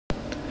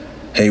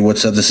Hey,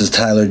 what's up? This is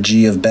Tyler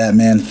G of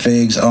Batman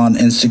Figs on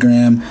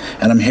Instagram,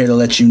 and I'm here to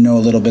let you know a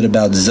little bit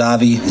about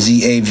Zavvi,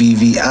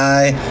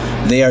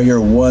 Z-A-V-V-I. They are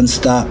your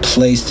one-stop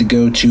place to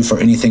go to for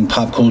anything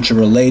pop culture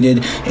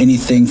related,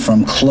 anything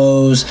from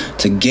clothes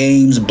to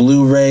games,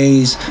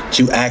 Blu-rays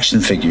to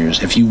action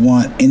figures. If you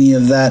want any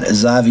of that,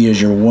 Zavvi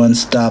is your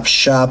one-stop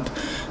shop.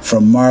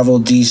 From Marvel,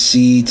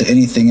 DC, to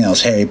anything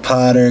else. Harry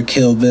Potter,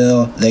 Kill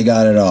Bill, they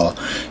got it all.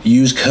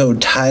 Use code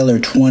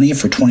Tyler20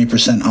 for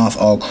 20% off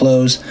all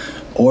clothes,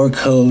 or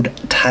code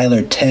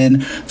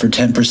Tyler10 for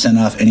 10%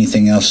 off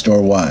anything else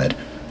store-wide.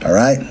 All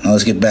right, now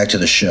let's get back to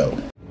the show.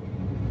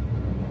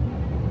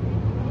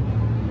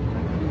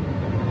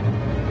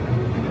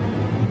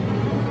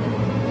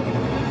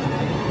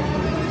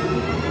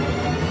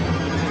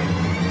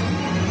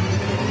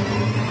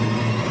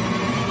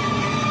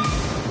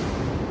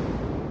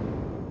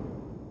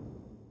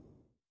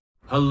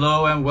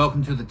 Hello and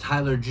welcome to the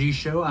Tyler G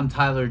Show. I'm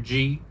Tyler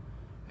G,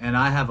 and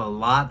I have a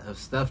lot of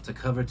stuff to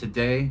cover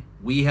today.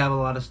 We have a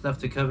lot of stuff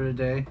to cover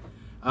today.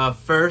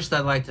 First,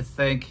 I'd like to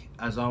thank,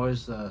 as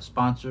always,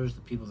 sponsors,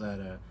 the people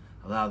that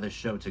allow this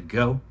show to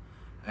go.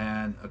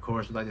 And, of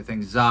course, I'd like to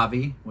thank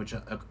Zavvi, which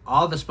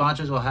all the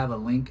sponsors will have a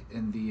link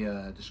in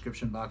the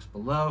description box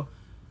below.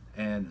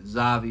 And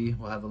Zavvi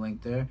will have a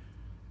link there.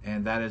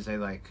 And that is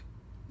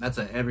that's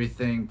a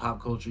everything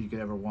pop culture you could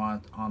ever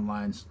want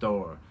online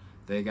store.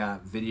 They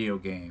got video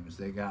games,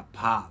 they got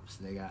pops,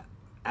 they got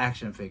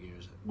action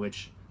figures,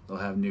 which they'll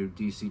have new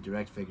DC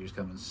Direct figures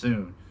coming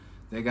soon.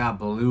 They got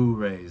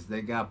Blu-rays,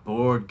 they got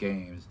board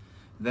games,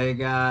 they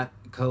got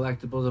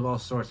collectibles of all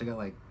sorts. They got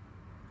like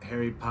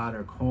Harry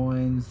Potter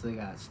coins, they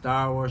got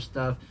Star Wars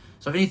stuff.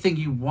 So anything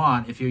you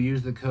want, if you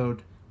use the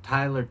code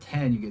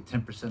Tyler10, you get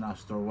 10% off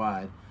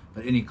store-wide.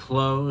 But any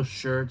clothes,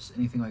 shirts,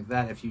 anything like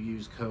that, if you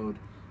use code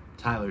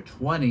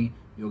Tyler20,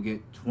 you'll get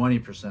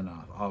 20%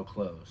 off all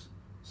clothes.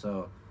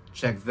 So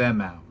check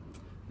them out.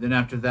 Then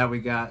after that, we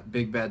got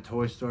Big Bad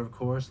Toy Store, of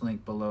course,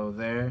 link below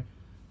there.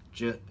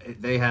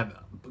 They have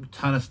a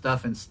ton of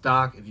stuff in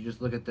stock. If you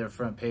just look at their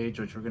front page,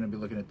 which we're going to be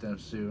looking at them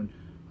soon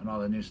on all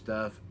the new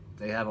stuff,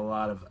 they have a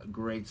lot of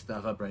great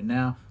stuff up right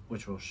now,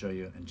 which we'll show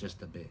you in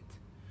just a bit.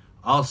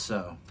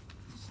 Also,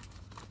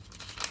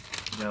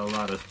 we got a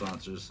lot of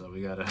sponsors, so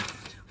we got to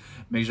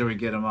make sure we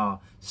get them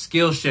all.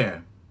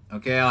 Skillshare.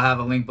 Okay, I'll have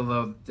a link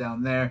below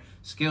down there.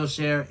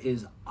 Skillshare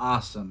is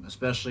awesome,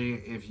 especially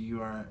if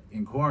you are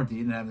in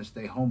quarantine and having to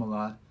stay home a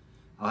lot.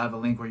 I'll have a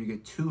link where you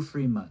get 2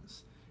 free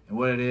months. And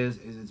what it is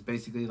it's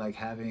basically like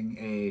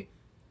having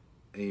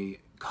a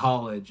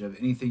college of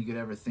anything you could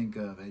ever think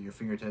of at your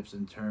fingertips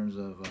in terms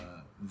of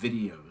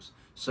videos.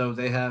 So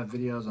they have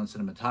videos on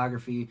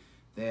cinematography.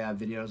 They have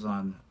videos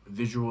on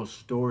visual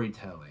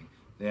storytelling.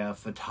 They have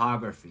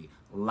photography,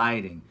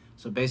 lighting.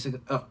 So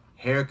basically,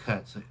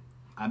 haircuts.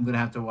 I'm going to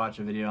have to watch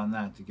a video on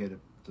that to get it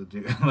to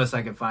do, unless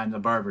I can find a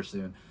barber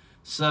soon.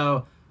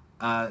 So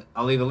I'll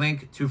leave a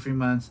link, 2 free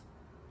months.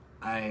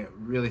 I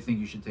really think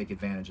you should take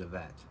advantage of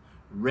that.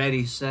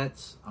 Ready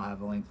Sets, I'll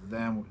have a link to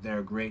them. They're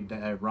a great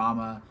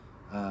diorama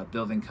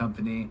building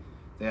company.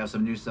 They have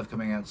some new stuff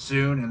coming out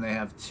soon, and they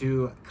have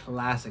 2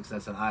 classic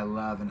sets that I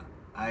love, and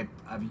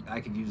I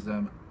could use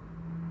them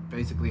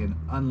basically an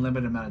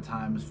unlimited amount of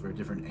times for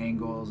different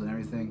angles and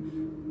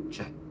everything.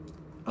 Check.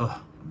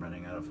 Oh, I'm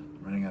running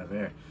out of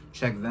air.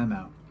 Check them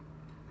out.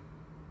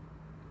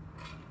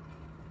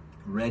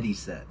 Ready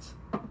Sets.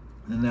 And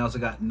then they also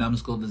got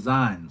Numbskull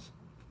Designs.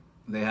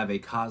 They have a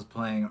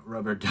cosplaying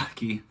rubber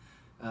ducky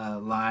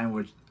line,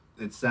 which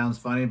it sounds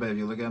funny, but if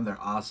you look at them,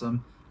 they're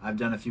awesome. I've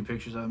done a few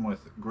pictures of them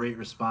with great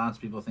response.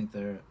 People think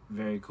they're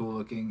very cool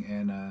looking,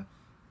 and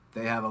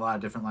they have a lot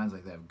of different lines.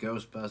 Like they have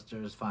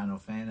Ghostbusters, Final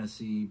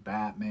Fantasy,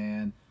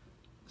 Batman.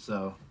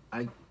 So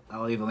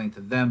I'll leave a link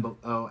to them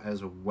below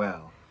as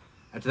well.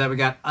 After that, we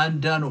got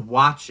Undone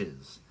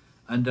Watches.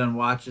 Undone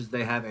Watches,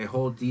 they have a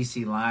whole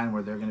DC line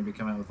where they're going to be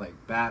coming out with like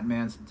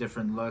Batman's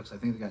different looks. I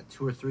think they got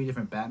 2 or 3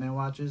 different Batman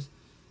watches.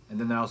 And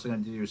then they're also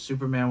going to do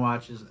Superman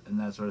watches and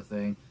that sort of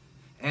thing.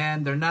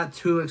 And they're not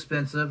too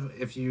expensive.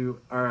 If you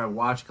are a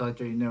watch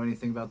collector, you know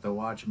anything about the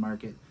watch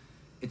market.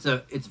 It's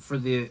for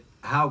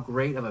how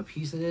great of a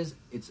piece it is,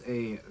 it's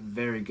a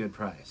very good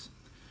price.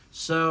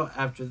 So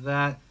after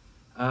that,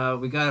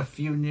 we got a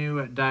few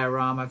new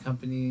diorama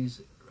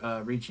companies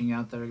reaching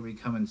out that are going to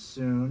be coming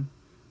soon.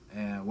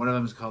 And one of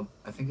them is called,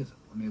 let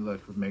me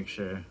look to make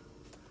sure.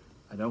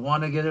 I don't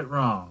want to get it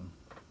wrong.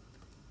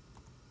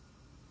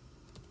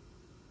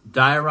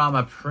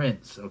 Diorama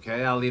Prints,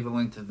 okay? I'll leave a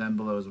link to them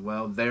below as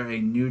well. They're a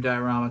new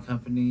diorama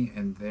company,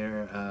 and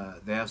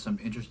they have some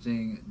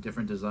interesting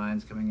different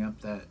designs coming up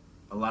that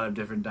a lot of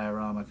different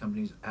diorama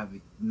companies have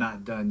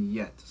not done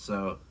yet.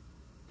 So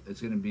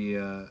it's going to be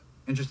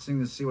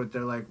interesting to see what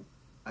they're like.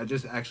 I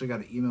just actually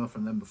got an email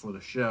from them before the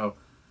show,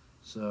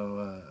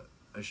 so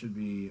I should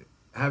be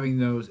having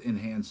those in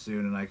hand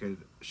soon, and I could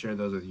share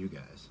those with you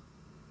guys.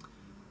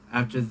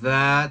 After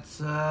that,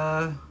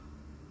 I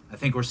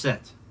think we're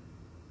set.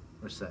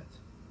 We're set.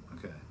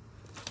 Okay.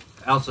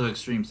 Also,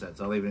 Extreme Sets.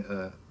 I'll leave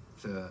a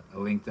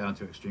link down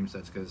to Extreme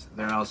Sets because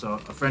they're also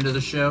a friend of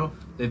the show.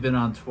 They've been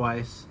on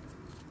twice.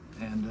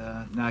 And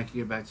now I can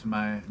get back to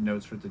my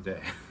notes for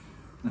today.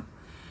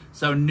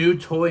 So, new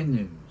toy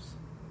news.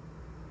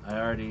 I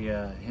already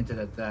hinted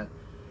at that.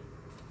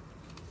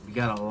 We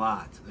got a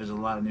lot. There's a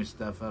lot of new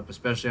stuff up,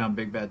 especially on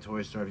Big Bad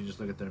Toy Store if you just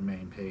look at their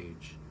main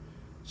page.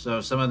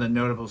 So some of the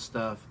notable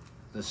stuff,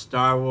 the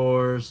Star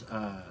Wars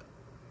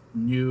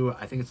new,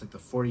 I think it's like the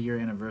 40-year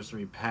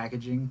anniversary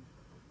packaging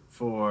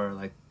for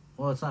like,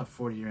 well, it's not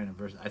 40-year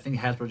anniversary. I think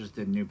Hasbro just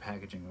did new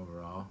packaging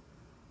overall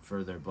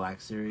for their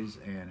Black Series,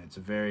 and it's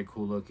very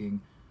cool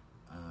looking.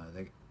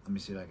 Let me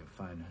see if I can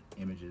find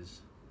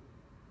images.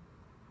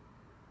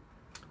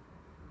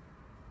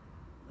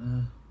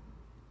 I'm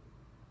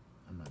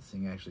not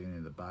seeing actually any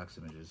of the box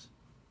images,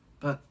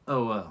 but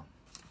oh well.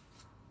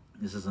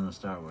 This isn't a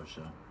Star Wars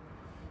show.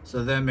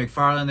 So then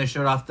McFarlane, they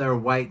showed off their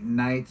White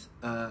Knight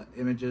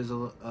images.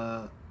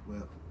 Well,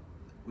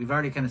 we've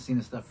already kind of seen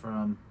the stuff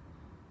from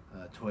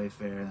Toy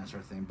Fair and that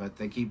sort of thing, but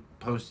they keep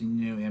posting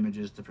new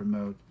images to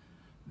promote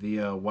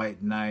the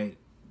White Knight,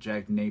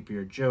 Jack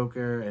Napier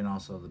Joker, and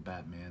also the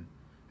Batman.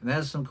 And that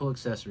has some cool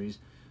accessories.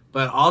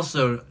 But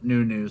also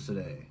new news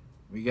today.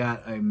 We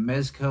got a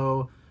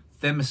Mezco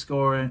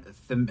Themyscirian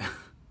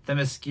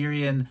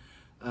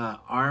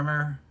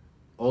armor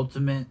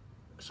ultimate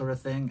sort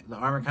of thing. The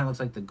armor kind of looks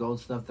like the gold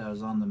stuff that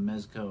was on the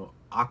Mezco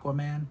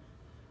Aquaman,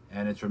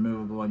 and it's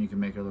removable, and you can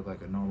make her look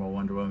like a normal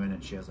Wonder Woman,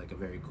 and she has like a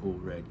very cool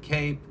red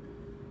cape,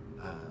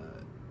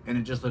 and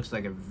it just looks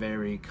like a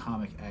very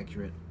comic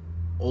accurate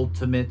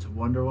ultimate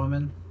Wonder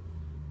Woman.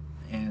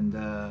 And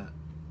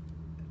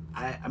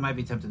I might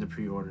be tempted to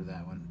pre-order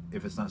that one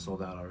if it's not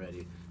sold out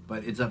already,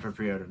 but it's up for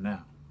pre-order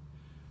now.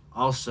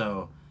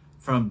 Also,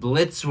 from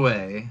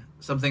Blitzway,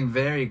 something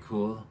very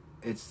cool.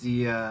 It's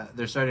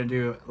they're starting to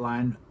do a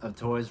line of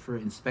toys for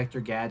Inspector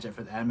Gadget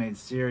for the animated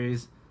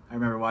series. I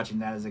remember watching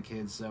that as a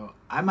kid, so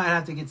I might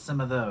have to get some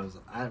of those.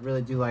 I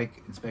really do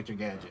like Inspector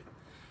Gadget.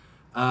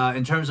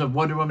 In terms of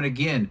Wonder Woman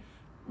again,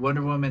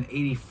 Wonder Woman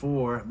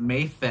 84,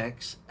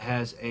 Mafex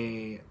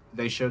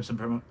they showed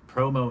some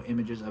promo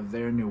images of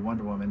their new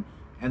Wonder Woman,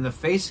 and the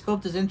face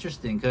sculpt is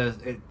interesting because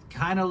it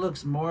kind of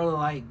looks more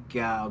like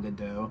Gal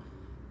Gadot,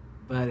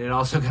 but it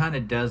also kind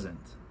of doesn't.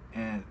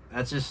 And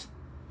that's just,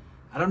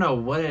 I don't know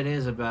what it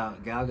is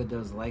about Gal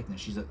Gadot's likeness.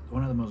 She's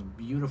one of the most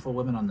beautiful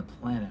women on the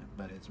planet,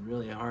 but it's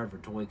really hard for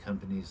toy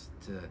companies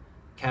to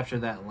capture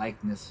that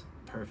likeness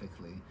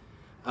perfectly.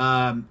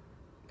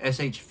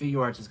 SH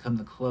Figure Arts has come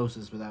the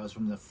closest, but that was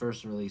from the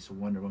first release of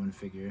Wonder Woman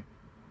figure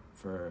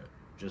for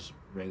just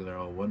regular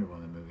old Wonder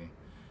Woman movie.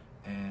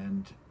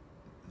 And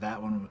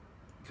that one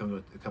comes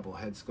with a couple of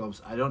head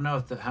sculpts. I don't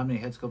know how many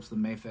head sculpts the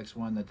Mafex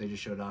one that they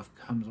just showed off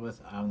comes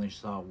with. I only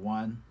saw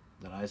one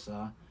that I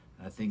saw,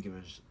 and I think it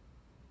was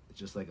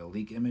just like a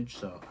leak image,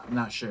 so I'm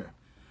not sure.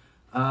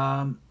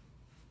 The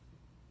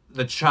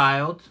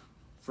Child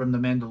from The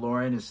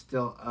Mandalorian is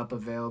still up,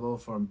 available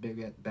from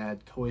Big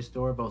Bad Toy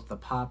Store, both the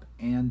Pop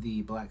and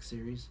the Black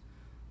Series.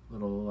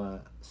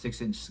 Little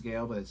 6-inch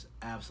scale, but it's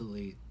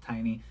absolutely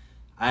tiny.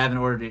 I haven't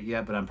ordered it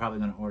yet, but I'm probably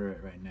going to order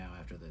it right now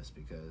after this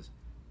because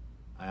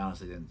I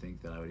honestly didn't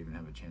think that I would even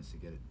have a chance to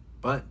get it.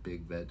 But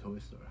Big Bad Toy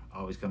Store,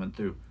 always coming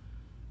through.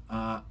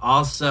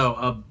 Also,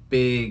 a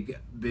big,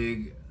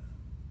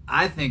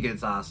 I think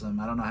it's awesome.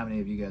 I don't know how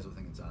many of you guys will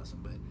think it's awesome,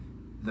 but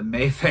the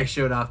Mafex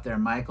showed off their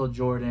Michael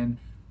Jordan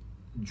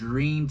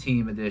Dream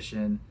Team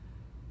Edition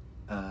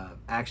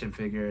action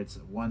figure. It's a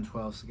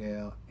 1/12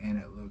 scale, and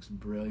it looks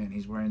brilliant.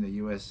 He's wearing the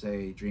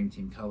USA Dream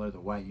Team color, the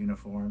white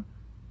uniform.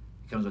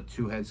 It comes with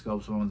two head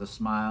sculpts, one with a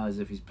smile as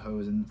if he's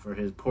posing for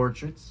his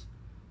portraits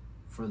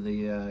for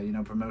the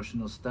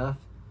promotional stuff,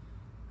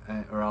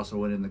 or also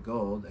winning the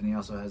gold. And he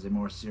also has a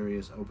more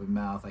serious open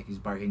mouth, like he's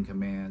barking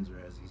commands or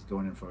as he's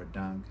going in for a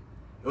dunk.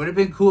 It would have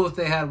been cool if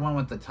they had one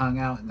with the tongue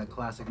out and the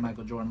classic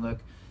Michael Jordan look.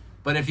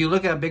 But if you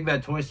look at Big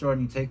Bad Toy Store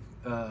and you take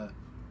a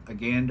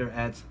gander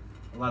at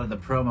a lot of the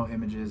promo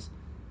images,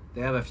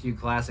 they have a few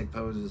classic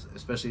poses,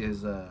 especially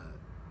his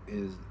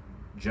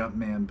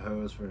Jumpman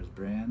pose for his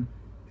brand,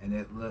 and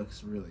it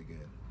looks really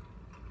good.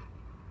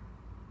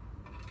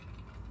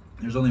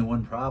 There's only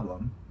one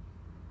problem.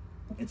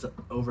 It's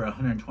over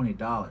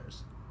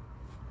 $120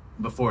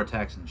 before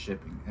tax and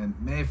shipping. And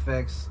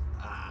Mafex,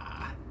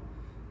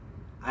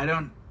 I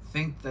don't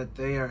think that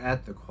they are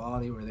at the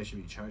quality where they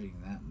should be charging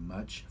that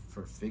much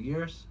for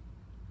figures,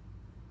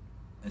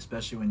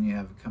 especially when you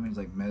have companies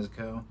like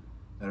Mezco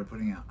that are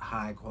putting out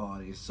high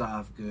quality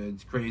soft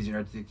goods, crazy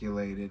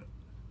articulated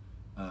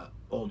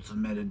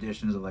ultimate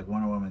editions of like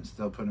Wonder Woman,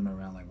 still putting them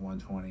around like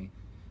 $120.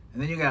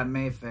 And then you got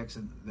Mafex,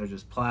 and they're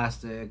just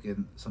plastic,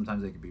 and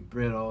sometimes they could be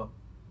brittle,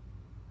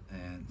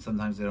 and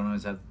sometimes they don't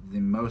always have the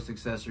most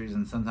accessories,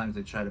 and sometimes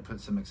they try to put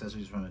some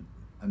accessories from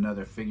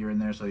another figure in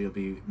there, so you'll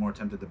be more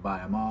tempted to buy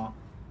them all.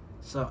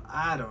 So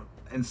I don't.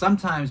 And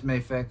sometimes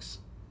Mafex,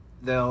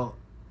 they'll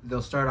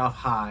start off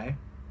high,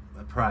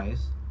 a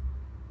price,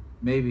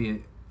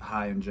 maybe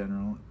high in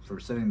general for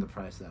setting the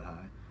price that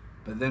high,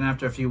 but then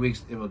after a few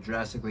weeks, it will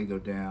drastically go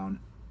down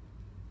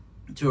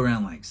to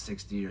around like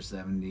 60 or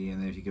 70,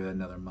 and then if you give it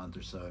another month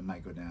or so, it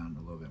might go down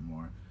a little bit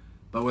more.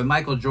 But with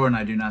Michael Jordan,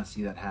 I do not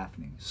see that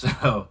happening.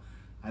 So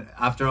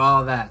After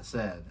all that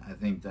said, I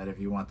think that if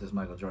you want this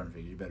Michael Jordan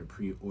figure, you better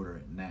pre-order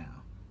it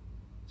now.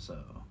 So,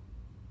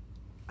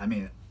 I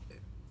mean,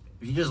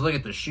 if you just look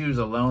at the shoes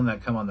alone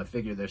that come on the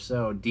figure, they're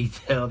so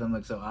detailed and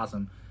look so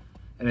awesome.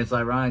 And it's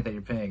ironic that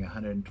you're paying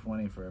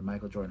 $120 for a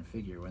Michael Jordan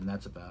figure when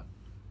that's about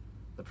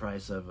the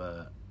price of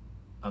a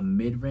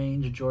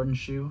mid-range Jordan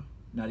shoe.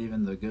 Not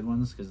even the good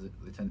ones, because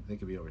they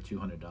could be over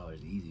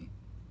 $200 easy.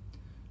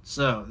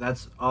 So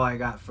that's all I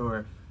got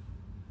for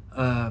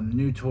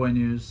new toy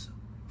news.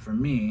 For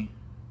me,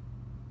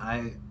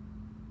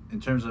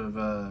 in terms of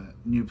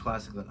new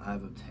plastic that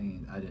I've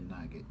obtained, I did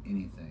not get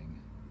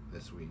anything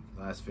this week.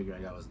 The last figure I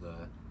got was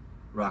the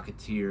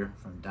Rocketeer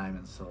from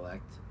Diamond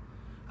Select.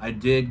 I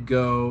did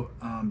go,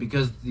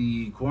 because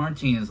the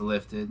quarantine is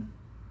lifted,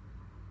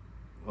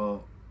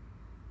 well,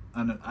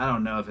 I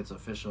don't know if it's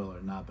official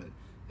or not, but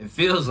it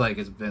feels like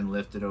it's been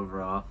lifted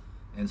overall,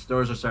 and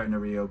stores are starting to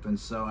reopen.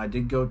 So I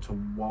did go to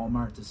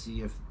Walmart to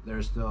see if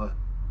they're still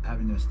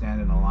having to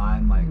stand in a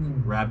line, like,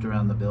 wrapped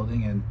around the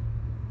building, and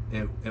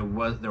there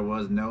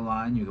was no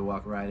line. You could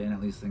walk right in, at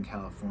least in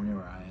California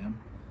where I am.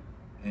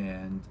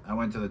 And I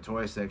went to the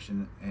toy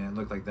section, and it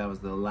looked like that was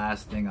the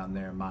last thing on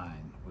their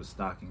mind, was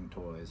stocking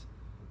toys,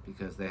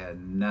 because they had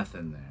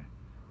nothing there.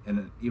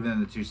 And even in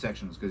the two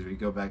sections, because if you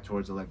go back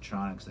towards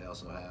electronics, they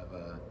also have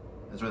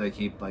that's where they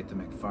keep like the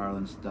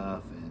McFarlane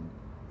stuff and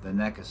the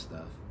NECA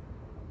stuff.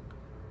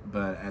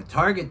 But at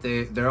Target,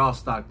 they're all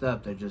stocked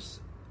up. They're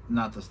just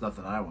not the stuff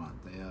that I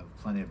want. They have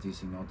plenty of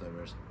DC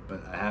Multiverse,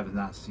 but I have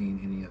not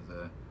seen any of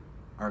the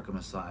Arkham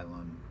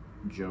Asylum,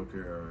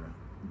 Joker, or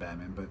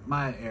Batman. But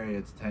my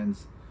area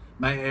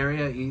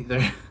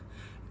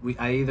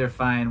I either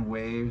find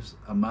waves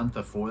a month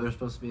before they're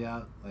supposed to be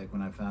out, like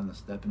when I found the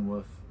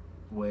Steppenwolf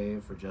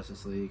wave for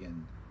Justice League,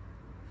 and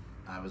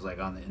I was like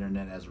on the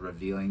internet as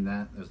revealing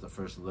that it was the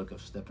first look of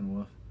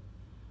Steppenwolf,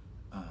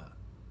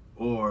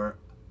 or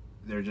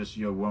they're just,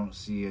 you won't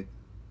see it,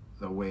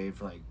 the wave,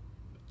 for like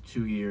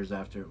 2 years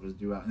after it was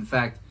due out. In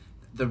fact,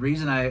 the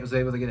reason I was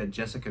able to get a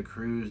Jessica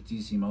Cruz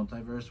DC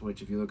Multiverse,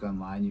 which if you look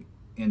online,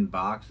 in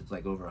box, it's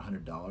like over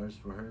 $100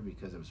 for her,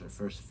 because it was her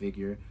first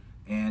figure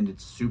and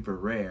it's super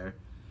rare.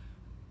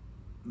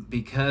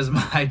 Because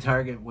my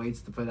Target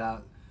waits to put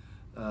out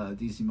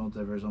DC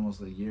Multiverse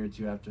almost a year or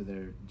two after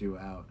they're due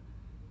out,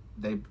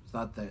 they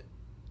thought that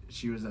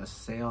she was a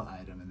sale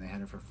item and they had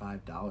her for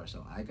 $5.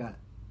 So I got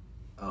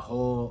a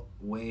whole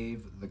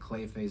wave, the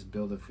Clayface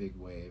Build-A-Fig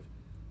wave,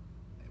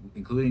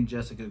 including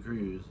Jessica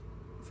Cruz,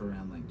 for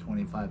around like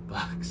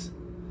 $25.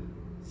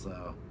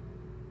 So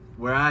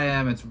where I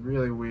am, it's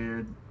really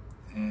weird,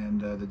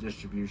 and the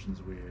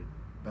distribution's weird.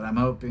 But I'm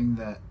hoping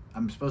that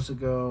I'm supposed to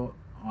go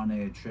on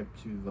a trip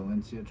to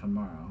Valencia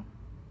tomorrow,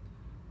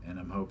 and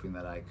I'm hoping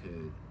that I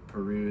could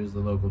peruse the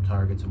local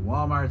Targets and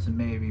Walmarts and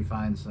maybe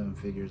find some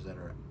figures that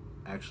are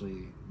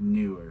actually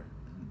newer,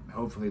 and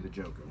hopefully the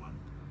Joker one.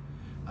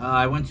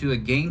 I went to a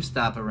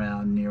GameStop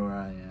around near where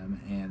I am,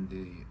 and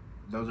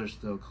those are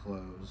still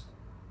closed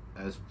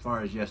as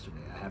far as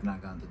yesterday. I have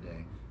not gone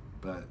today,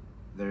 but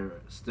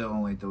they're still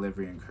only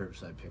delivery and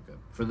curbside pickup,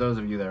 for those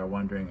of you that are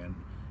wondering and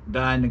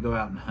dying to go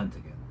out and hunt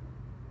again.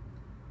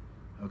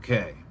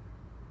 Okay,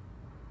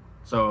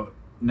 so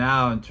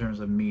now in terms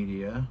of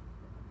media,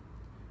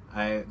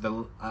 I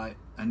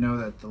know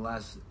that the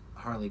last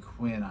Harley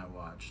Quinn I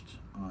watched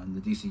on the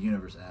DC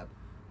Universe app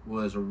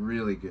was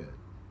really good,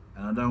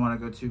 and I don't want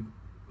to go too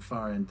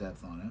far in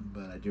depth on it,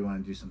 but I do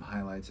want to do some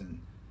highlights.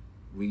 And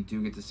we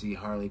do get to see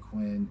Harley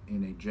Quinn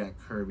in a Jack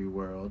Kirby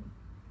world.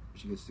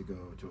 She gets to go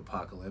to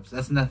Apokolips.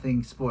 That's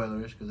nothing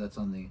spoilers, because that's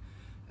on the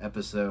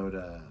episode,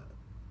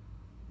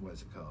 what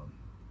is it called?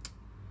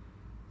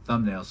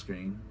 Thumbnail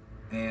screen.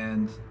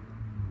 And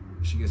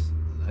she gets,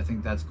 I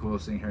think that's cool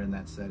seeing her in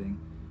that setting.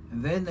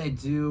 And then they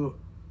do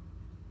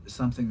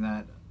something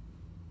that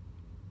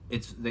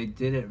they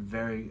did it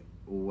very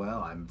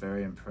well. I'm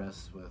very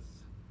impressed with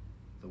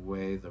the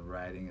way the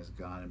writing has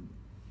gone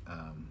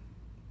and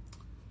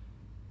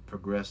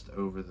progressed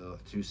over the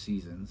 2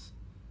 seasons.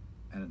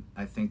 And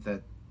I think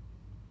that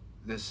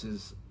this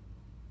is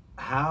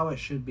how it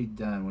should be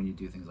done when you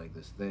do things like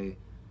this.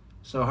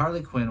 So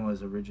Harley Quinn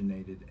was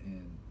originated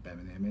in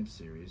Batman the Animated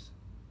Series,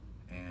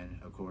 and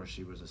of course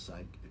she was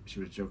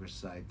Joker's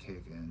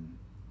sidekick, and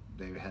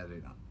they had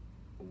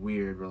a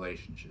weird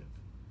relationship,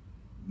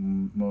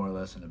 more or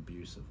less an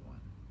abusive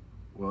one.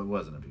 Well, it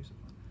was an abusive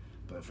one,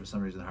 but for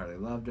some reason Harley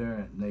loved her,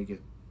 and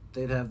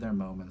they'd have their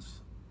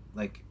moments,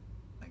 like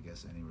I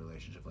guess any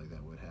relationship like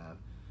that would have.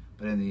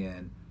 But in the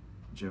end,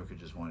 Joker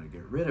just wanted to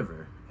get rid of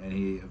her, and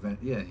he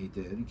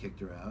did. He kicked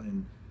her out,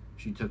 and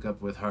she took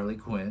up with Harley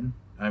Quinn.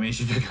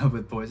 She took up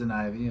with Poison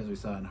Ivy, as we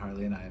saw in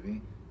Harley and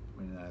Ivy,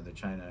 when they're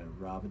trying to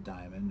rob a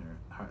diamond,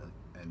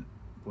 and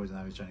Poison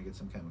Ivy's trying to get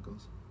some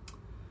chemicals.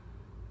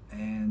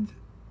 And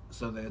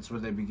so that's where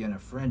they begin a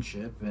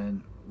friendship,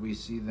 and we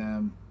see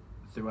them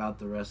throughout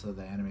the rest of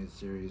the animated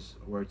series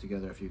work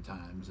together a few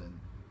times and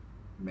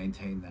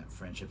maintain that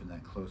friendship and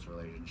that close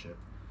relationship.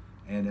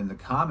 And in the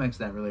comics,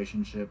 that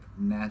relationship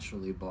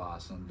naturally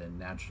blossomed and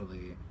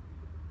naturally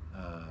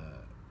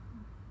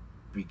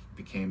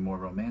became more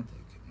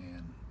romantic,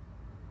 and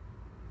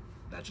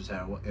that's just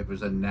how it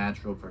was. A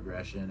natural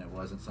progression. It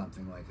wasn't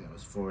something like that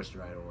was forced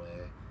right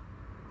away.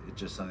 It's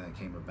just something that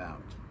came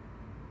about,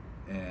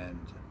 and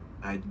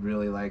I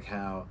really like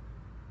how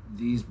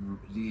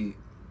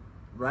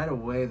right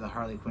away the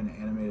Harley Quinn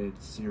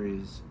animated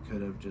series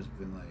could have just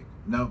been like,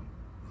 nope,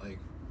 like,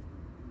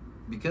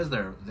 because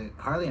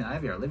Harley and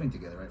Ivy are living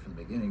together right from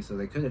the beginning, so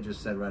they could have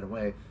just said right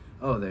away,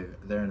 oh,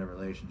 they're in a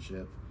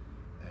relationship,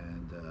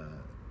 and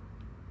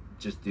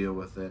just deal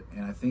with it.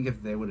 And I think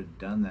if they would have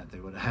done that, they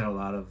would have had a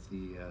lot of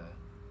the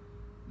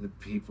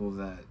people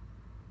that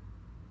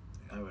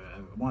I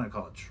want to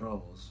call it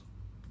trolls,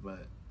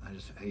 but I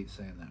just hate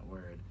saying that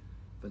word.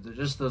 But they're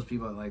just those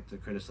people that like to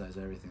criticize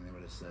everything. They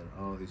would have said,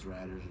 oh, these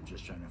writers are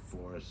just trying to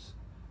force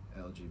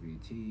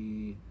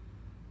LGBT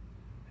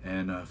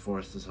and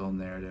force this whole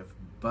narrative.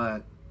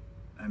 But,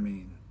 I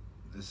mean,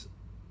 this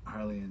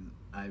Harley and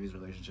Ivy's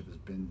relationship has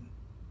been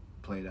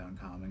played out in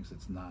comics.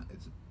 It's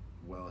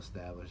well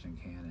established in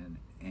canon.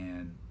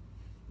 And,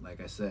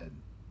 like I said,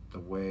 the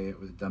way it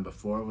was done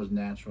before was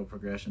natural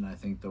progression. I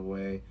think the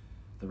way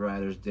the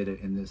writers did it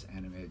in this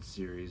animated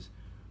series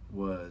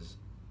was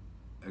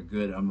a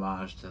good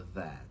homage to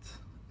that.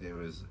 It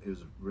was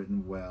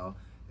written well.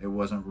 It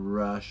wasn't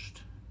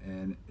rushed,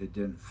 and it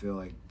didn't feel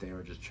like they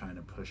were just trying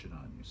to push it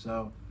on you.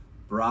 So,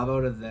 bravo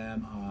to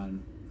them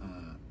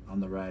on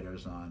the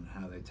writers on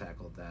how they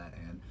tackled that,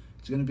 and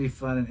it's going to be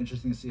fun and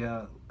interesting to see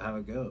how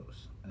it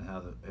goes and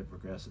how it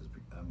progresses.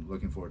 I'm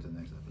looking forward to the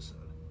next episode.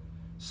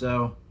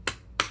 So,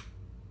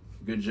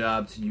 good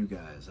job to you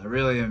guys. I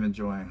really am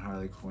enjoying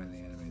Harley Quinn, the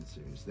animated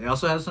series. They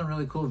also have some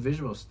really cool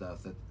visual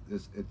stuff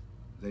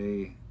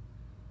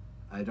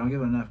I don't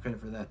give enough credit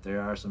for that. There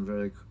are some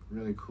really,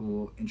 really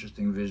cool,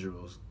 interesting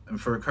visuals.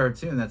 And for a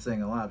cartoon, that's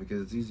saying a lot,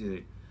 because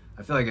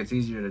I feel like it's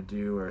easier to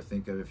do or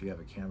think of if you have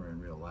a camera in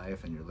real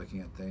life and you're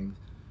looking at things.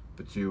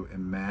 But to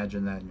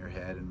imagine that in your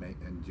head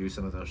and do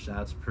some of those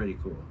shots, pretty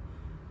cool.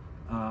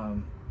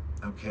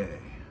 Okay.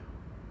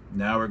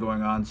 Now we're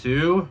going on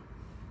to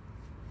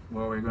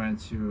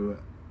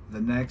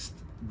the next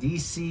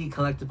DC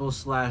collectible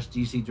 /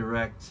 DC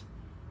Direct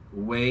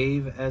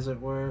wave, as it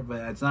were.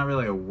 But it's not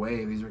really a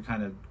wave. These are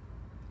kind of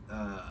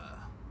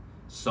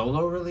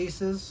solo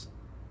releases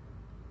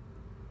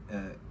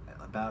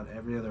about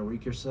every other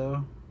week or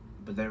so,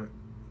 but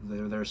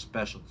they're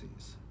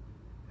specialties.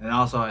 And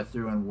also I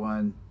threw in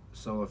one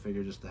solo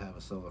figure just to have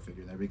a solo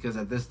figure there, because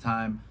at this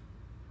time,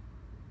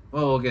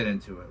 well, we'll get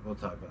into it. We'll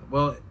talk about it.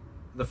 Well,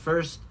 the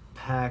first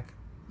pack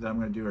that I'm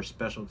going to do, our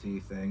specialty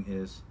thing,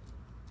 is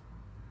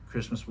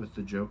Christmas with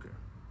the Joker.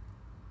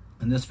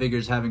 And this figure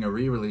is having a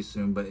re-release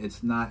soon, but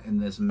it's not in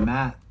this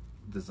matte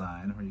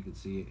design where you can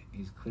see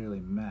he's clearly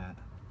matte.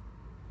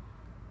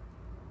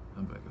 I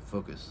hope I can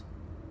focus.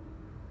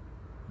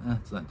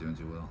 It's not doing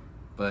too well.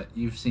 But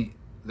you've seen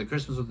the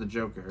Christmas with the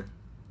Joker.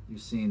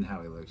 You've seen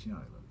how he looks. You know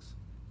how he looks.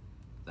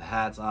 The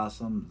hat's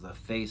awesome. The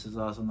face is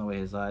awesome. The way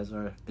his eyes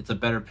are. It's a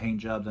better paint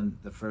job than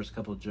the first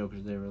couple of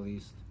Jokers they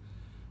released.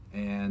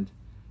 And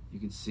you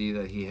can see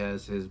that he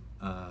has his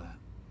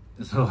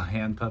little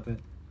hand puppet.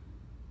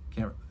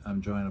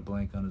 I'm drawing a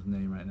blank on his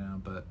name right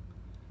now, but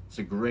it's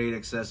a great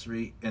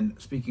accessory.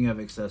 And speaking of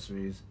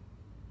accessories,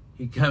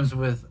 he comes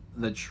with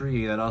the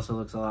tree that also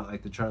looks a lot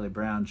like the Charlie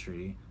Brown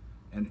tree.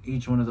 And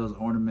each one of those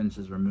ornaments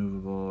is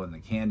removable. And the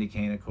candy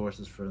cane, of course,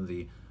 is from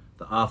the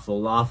Awful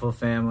Lawful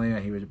family.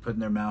 He would put in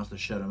their mouths to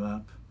shut them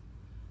up.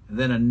 And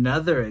then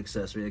another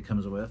accessory that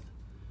comes with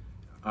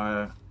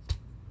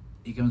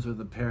he comes with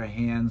a pair of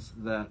hands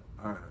that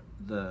are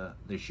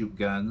they shoot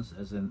guns,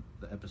 as in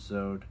the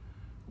episode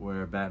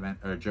where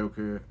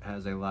Joker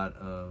has a lot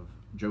of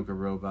Joker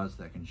robots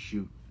that can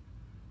shoot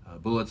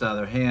bullets out of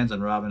their hands,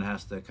 and Robin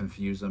has to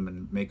confuse them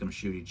and make them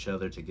shoot each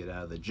other to get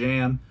out of the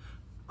jam.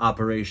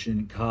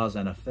 Operation Cause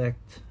and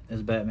Effect,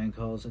 as Batman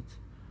calls it.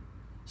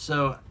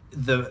 So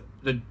the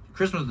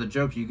Christmas of the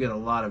Joker, you get a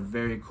lot of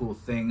very cool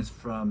things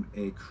from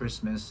a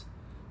Christmas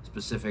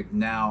specific.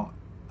 Now,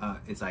 I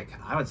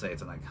would say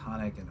it's an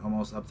iconic and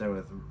almost up there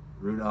with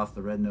Rudolph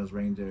the Red-Nosed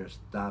Reindeer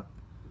stop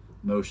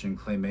motion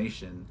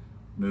claymation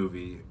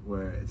movie,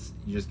 where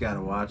you just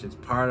gotta watch. It's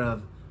part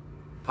of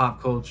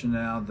pop culture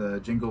now. The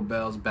Jingle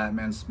Bells,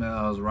 Batman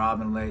Smells,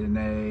 Robin Laid an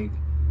Egg,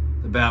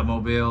 the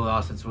Batmobile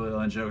lost its will,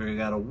 and Joker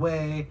got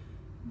away.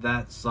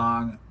 That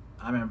song,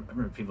 I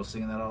remember people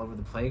singing that all over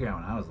the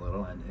playground when I was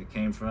little, and it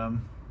came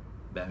from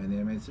Batman the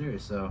Animated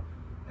Series. So,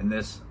 in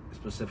this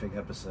specific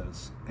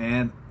episodes,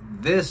 and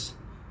this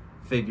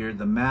figure,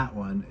 the matte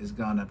one, has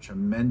gone up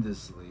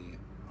tremendously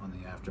on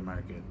the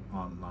aftermarket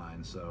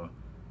online. So,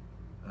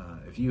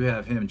 if you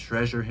have him,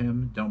 treasure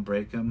him. Don't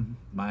break him.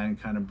 Mine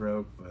kind of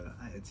broke, but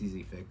it's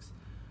easy fix.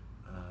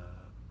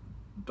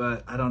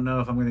 But I don't know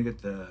if I'm gonna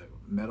get the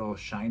metal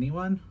shiny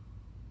one.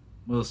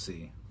 We'll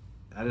see.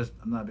 I'm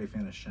not a big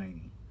fan of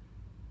shiny.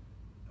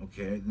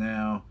 Okay,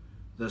 now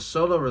the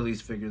solo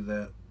release figure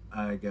that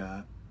I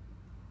got,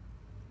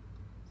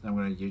 I'm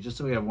gonna use just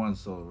so we have one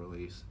solo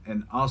release,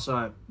 and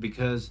also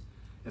because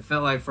it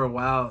felt like for a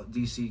while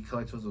DC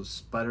Collectibles was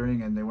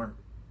sputtering and they weren't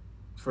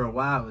for a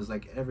while, it was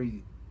like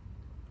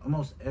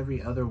almost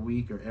every other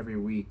week or every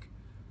week,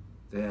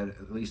 they had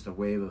at least a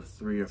wave of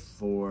 3 or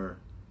 4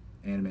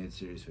 animated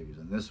series figures.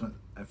 And this one,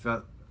 I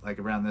felt like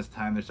around this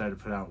time they started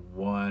to put out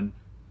one,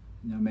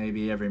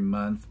 maybe every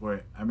month.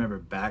 Where I remember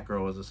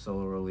Batgirl was a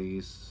solo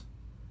release,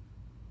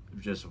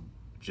 just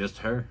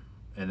her,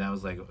 and that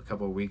was like a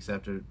couple of weeks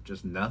after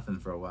just nothing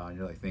for a while. And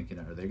you're like thinking,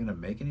 are they gonna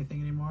make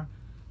anything anymore?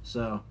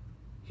 So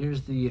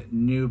here's the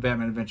new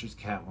Batman Adventures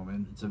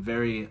Catwoman. It's a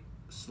very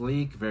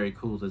sleek, very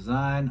cool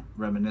design,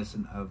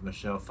 reminiscent of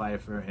Michelle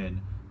Pfeiffer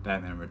in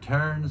Batman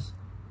Returns.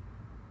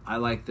 I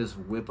like this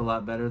whip a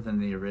lot better than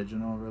the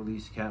original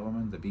release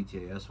Catwoman, the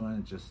BTAS one.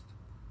 It's just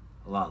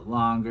a lot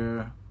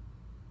longer,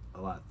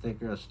 a lot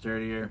thicker,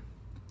 sturdier.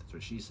 That's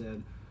what she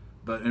said.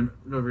 But in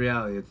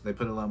reality, they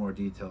put a lot more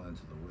detail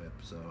into the whip,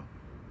 so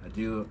I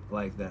do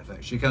like that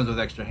fact. She comes with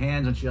extra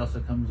hands, and she also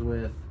comes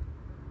with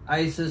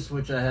Isis,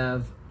 which I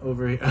have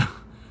over here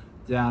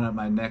down at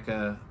my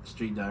NECA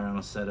street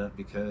diorama setup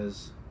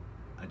because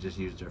I just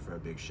used her for a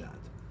big shot.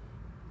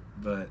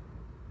 But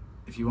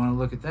if you want to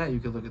look at that, you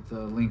could look at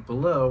the link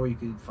below where you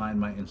can find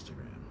my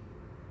Instagram.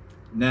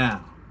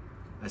 Now,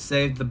 I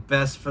saved the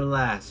best for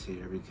last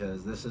here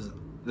because this is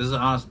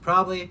honest,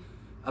 probably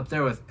up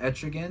there with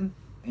Etrigan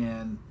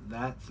and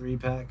that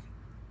 3-pack,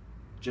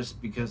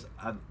 just because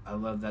I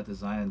love that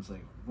design. It's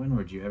like, when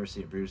would you ever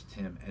see a Bruce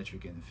Timm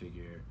Etrigan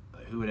figure?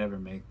 Like, who would ever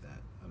make that?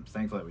 I'm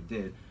thankful that we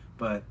did,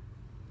 but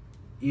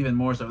even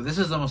more so, this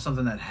is almost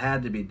something that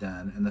had to be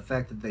done, and the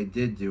fact that they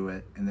did do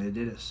it, and they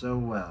did it so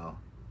well,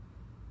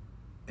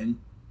 and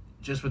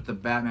just with the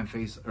Batman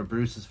face, or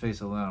Bruce's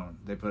face alone,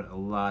 they put a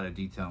lot of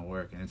detail and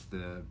work, and it's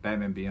the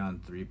Batman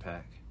Beyond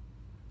 3-pack,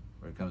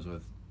 where it comes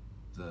with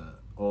the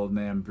Old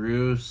Man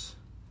Bruce,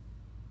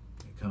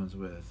 it comes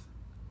with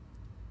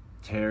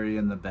Terry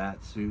in the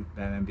Bat suit,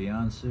 Batman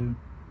Beyond suit,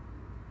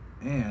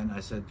 and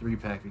I said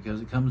 3-pack because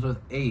it comes with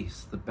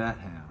Ace, the Bat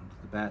Hound,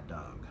 the Bat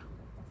Dog,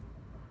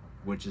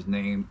 which is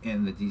named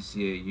in the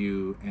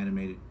DCAU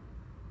animated,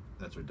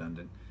 that's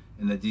redundant,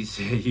 in the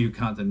DCAU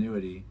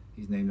continuity,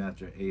 he's named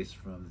after Ace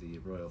from the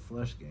Royal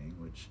Flush Gang,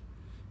 which,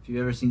 if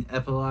you've ever seen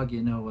Epilogue,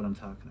 you know what I'm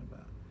talking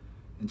about.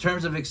 In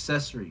terms of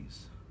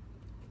accessories,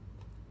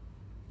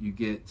 you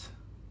get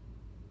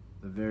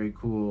the very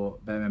cool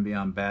Batman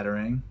Beyond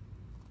Batarang.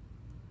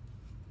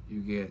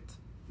 You get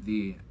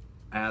the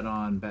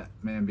add-on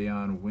Batman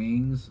Beyond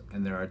wings,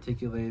 and they're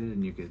articulated,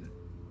 and you could,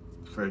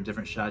 for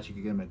different shots, you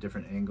could get them at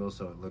different angles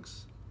so it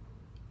looks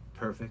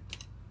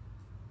perfect.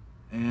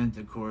 And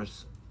of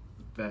course,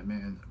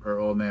 Batman, or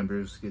Old Man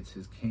Bruce, gets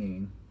his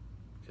cane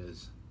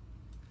because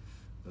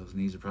those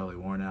knees are probably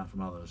worn out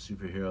from all those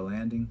superhero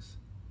landings.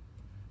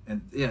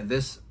 And yeah,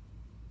 this,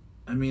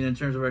 I mean, in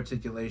terms of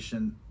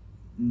articulation,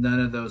 none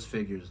of those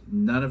figures,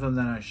 none of them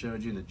that I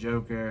showed you, the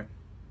Joker,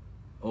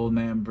 Old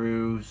Man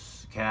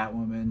Bruce,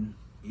 Catwoman,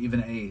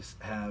 even Ace,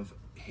 have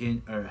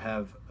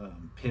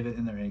pivot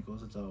in their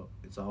ankles.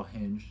 It's all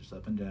hinged, just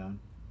up and down.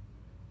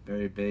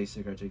 Very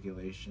basic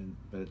articulation,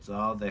 but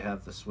they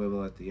have the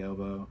swivel at the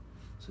elbow,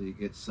 so you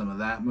get some of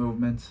that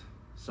movement.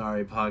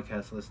 Sorry,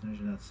 podcast listeners,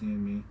 you're not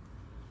seeing me.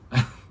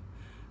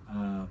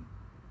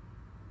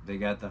 They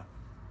got of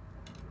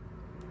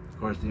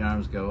course, the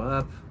arms go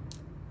up.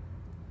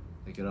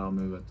 They could all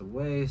move at the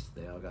waist.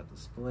 They all got the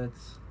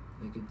splits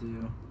they could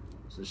do.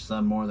 So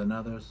some more than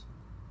others.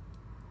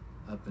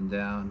 Up and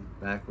down,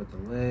 back with the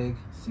leg,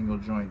 single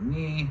joint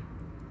knee.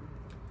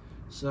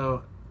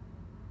 So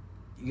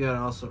you gotta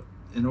also,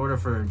 in order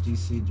for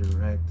DC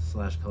Direct /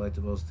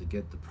 Collectibles to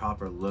get the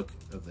proper look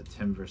of the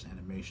Timmverse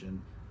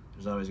animation,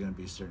 there's always going to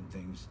be certain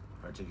things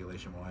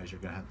articulation wise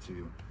you're going to have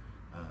to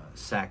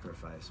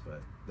sacrifice,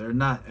 but they're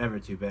not ever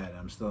too bad.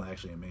 I'm still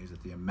actually amazed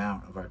at the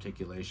amount of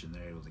articulation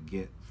they're able to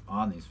get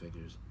on these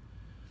figures.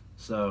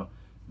 So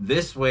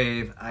this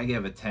wave, I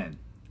give a 10,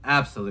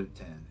 absolute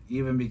 10,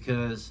 even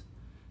because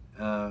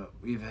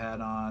we've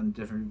had on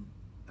different,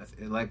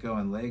 Lego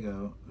and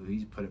Lego,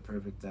 he put it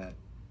perfect that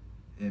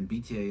in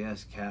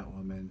BTAS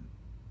Catwoman,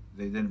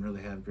 they didn't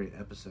really have great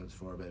episodes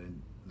for, but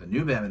in the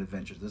new Batman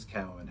Adventures, this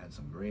Catwoman had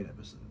some great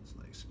episodes,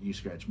 like You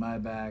Scratch My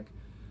Back,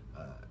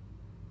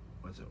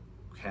 what's it,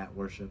 Cat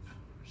Worship,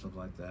 or something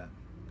like that.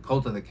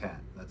 Cult of the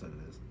Cat, that's what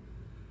it is.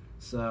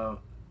 So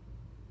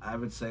I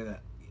would say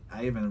that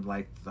I even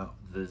like the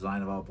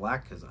design of all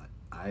black because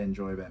I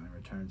enjoy Batman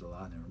Returns a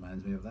lot, and it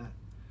reminds me of that.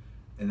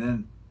 And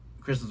then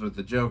Christmas with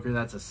the Joker,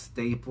 that's a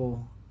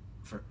staple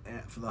for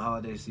the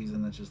holiday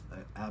season. That's just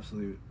an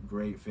absolute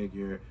great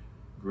figure,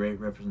 great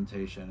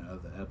representation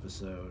of the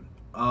episode.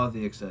 All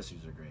the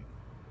accessories are great.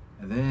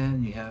 And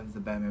then you have the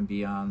Batman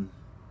Beyond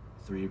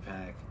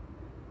 3-pack.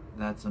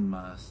 That's a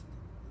must.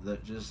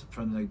 That just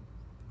from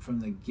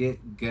the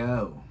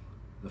get-go,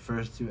 the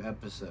first 2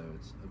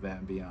 episodes of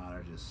Batman Beyond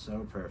are just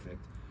so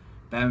perfect.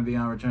 Batman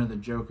Beyond Return of the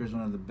Joker is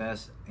one of the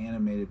best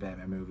animated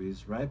Batman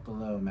movies, right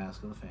below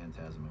Mask of the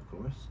Phantasm, of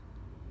course.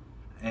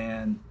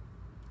 And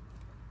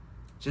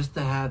just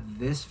to have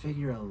this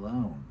figure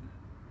alone,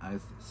 I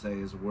say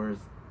is worth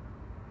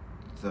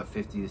the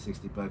 $50 to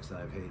 $60 that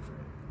I paid for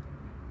it.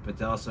 But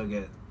to also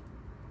get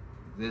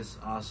this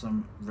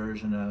awesome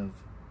version of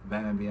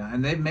Batman Beyond.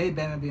 And they've made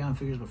Batman Beyond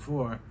figures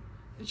before.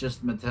 It's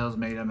just Mattel's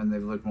made them, and they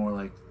look more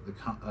like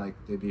like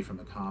they'd be from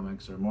the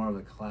comics, or more of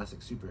a classic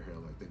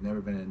superhero. Like they've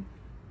never been in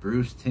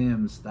Bruce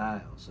Timm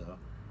style. So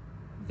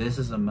this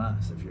is a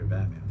must if you're a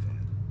Batman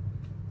fan.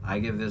 I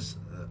give this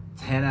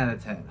 10 out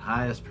of 10.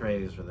 Highest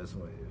praise for this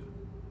wave.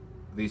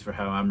 At least for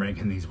how I'm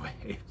ranking these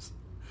waves.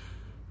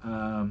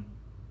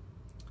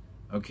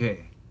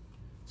 Okay,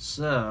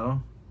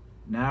 so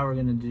now we're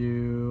gonna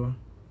do.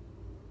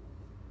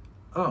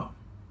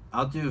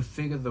 I'll do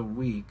Fig of the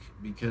Week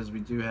because we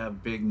do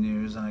have big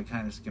news, and I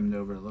kind of skimmed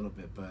over a little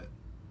bit, but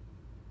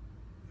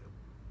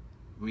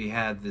we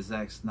had the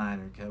Zack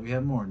Snyder cut. We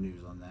have more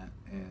news on that,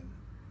 and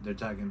they're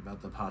talking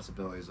about the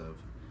possibilities of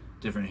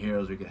different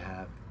heroes we could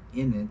have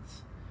in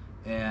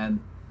it. And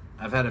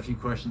I've had a few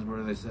questions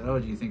where they said,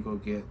 do you think we'll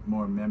get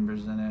more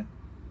members in it?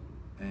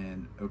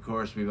 And of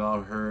course, we've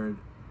all heard,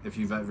 if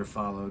you've ever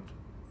followed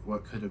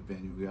what could have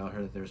been, we all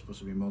heard that there were supposed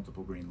to be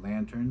multiple Green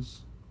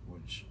Lanterns,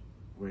 which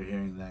we're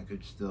hearing that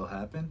could still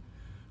happen.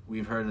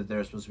 We've heard that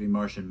there's supposed to be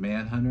Martian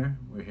Manhunter.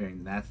 We're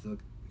hearing that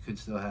could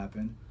still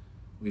happen.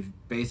 We've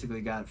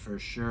basically got for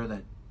sure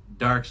that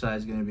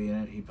Darkseid's going to be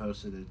in it. He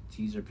posted a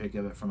teaser pic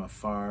of it from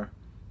afar.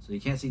 So you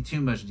can't see too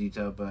much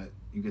detail, but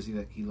you can see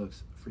that he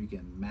looks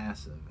freaking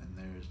massive, and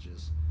there's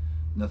just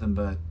nothing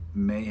but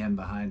mayhem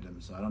behind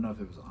him. So I don't know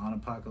if it was on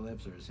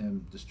Apocalypse or it's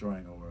him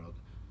destroying a world,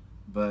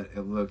 but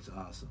it looked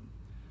awesome.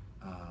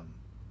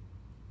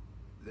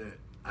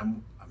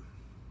 I'm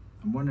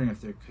wondering if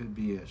there could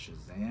be a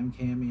Shazam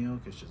cameo,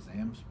 because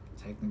Shazam's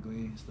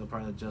technically still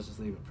part of the Justice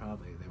League, but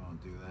probably they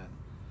won't do that.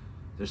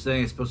 They're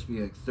saying it's supposed to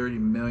be like $30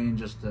 million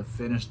just to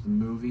finish the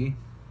movie,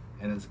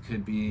 and it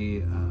could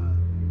be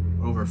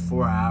over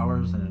 4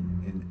 hours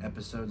in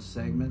episode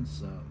segments.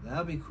 So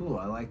that'll be cool.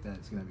 I like that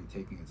it's going to be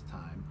taking its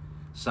time.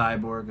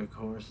 Cyborg, of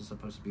course, is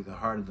supposed to be the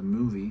heart of the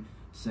movie,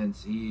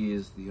 since he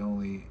is the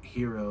only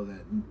hero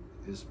that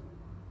is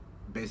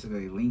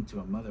basically linked to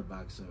a mother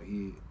box, so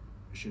he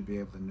should be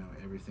able to know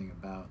everything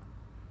about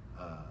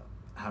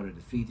how to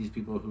defeat these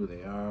people, who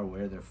they are,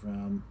 where they're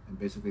from, and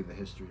basically the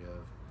history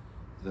of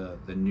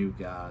the new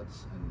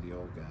gods and the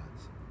old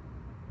gods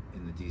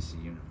in the DC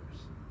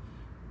universe.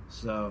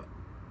 So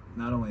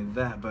not only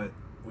that, but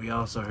we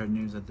also heard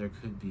news that there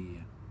could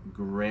be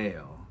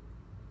Grail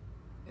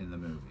in the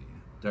movie,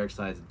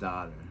 Darkseid's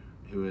daughter,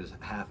 who is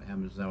half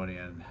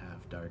Amazonian,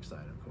 half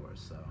Darkseid, of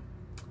course. So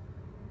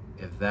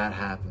if that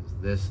happens,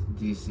 this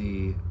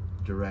DC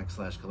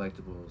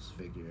Direct/Collectibles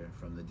figure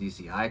from the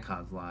DC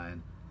Icons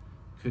line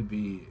could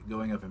be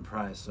going up in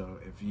price. So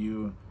if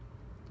you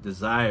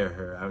desire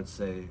her, I would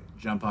say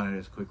jump on it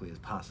as quickly as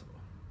possible.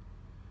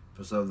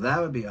 So that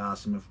would be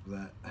awesome if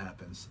that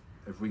happens.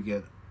 If we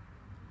get,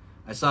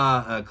 I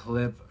saw a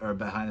clip or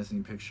behind the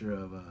scene picture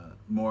of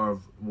more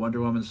of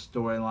Wonder Woman's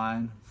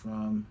storyline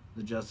from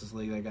the Justice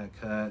League that got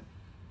cut,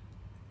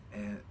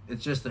 and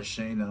it's just a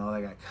shame that all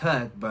that got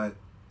cut, but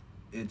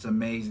it's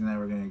amazing that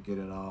we're going to get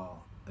it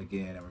all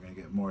again, and we're going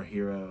to get more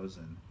heroes.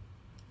 And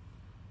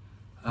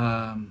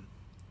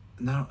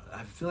no,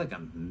 I feel like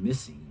I'm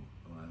missing.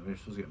 We're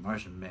supposed to get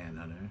Martian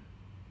Manhunter,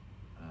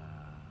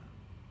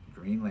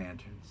 Green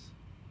Lanterns.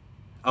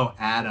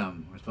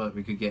 Adam.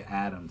 We could get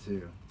Adam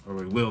too, or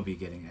we will be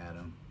getting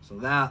Adam. So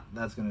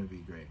that's going to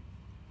be great.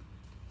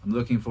 I'm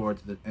looking forward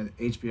to and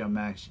HBO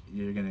Max.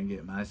 You're going to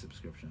get my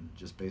subscription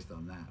just based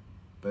on that.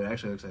 But it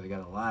actually looks like they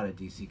got a lot of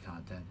DC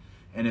content.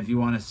 And if you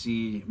want to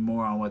see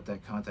more on what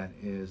that content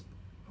is,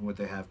 and what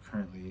they have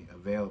currently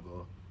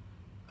available,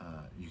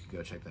 you can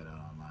go check that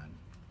out online.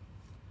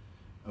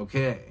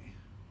 Okay,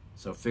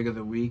 so Fig of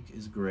the Week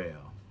is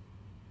Grail.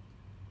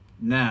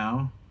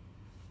 Now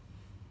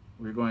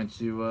we're going to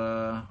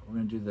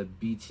do the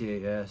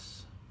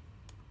BTAS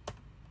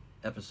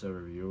episode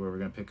review, where we're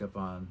going to pick up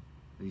on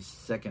the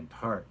second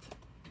part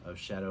of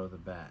Shadow of the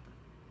Bat.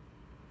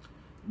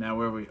 Now,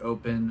 where we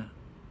open,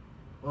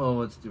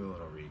 let's do a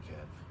little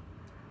recap.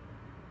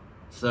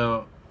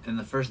 So, in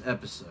the first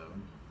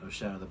episode of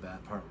Shadow of the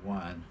Bat, Part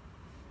 1,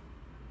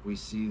 we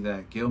see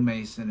that Gil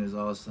Mason is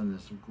all of a sudden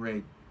this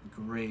great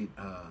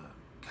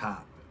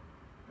cop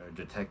or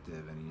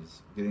detective, and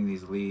he's getting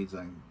these leads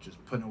on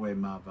just putting away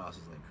mob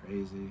bosses like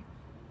crazy.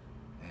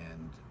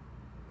 And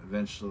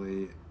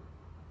eventually,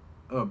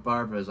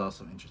 Barbara is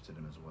also interested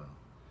in him as well.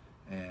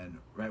 And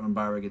right when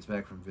Barbara gets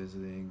back from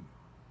visiting,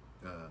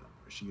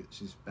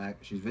 she's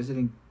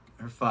visiting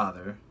her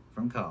father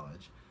from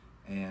college,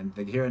 and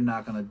they hear a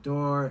knock on the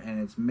door, and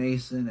it's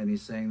Mason, and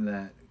he's saying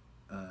that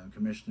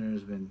Commissioner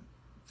has been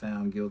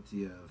found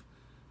guilty of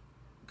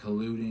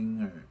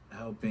colluding or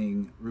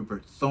helping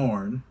Rupert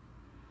Thorne.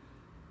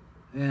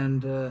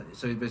 And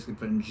so he's basically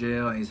put in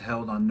jail, and he's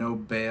held on no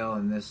bail,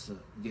 and this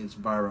gets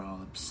Barbara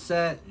all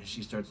upset.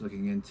 She starts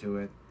looking into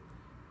it,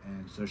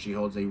 and so she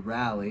holds a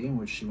rally in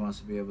which she wants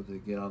to be able to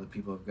get all the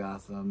people of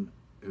Gotham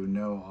who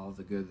know all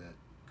the good that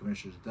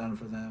Commissioner's done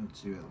for them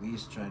to at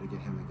least try to get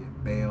him to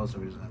get bail, so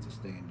he doesn't have to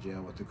stay in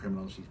jail with the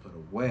criminals he's put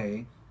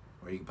away,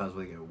 or he could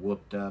possibly get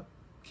whooped up,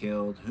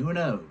 killed, who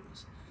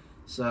knows.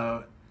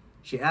 So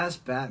she asks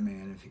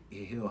Batman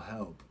if he'll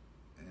help,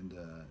 and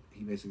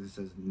he basically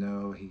says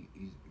no.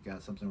 He's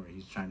got something where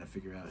he's trying to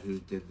figure out who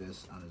did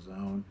this on his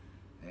own,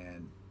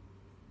 and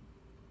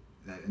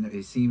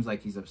it seems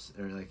like he's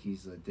or like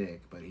he's a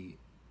dick, but he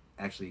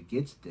actually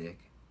gets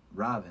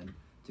Robin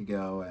to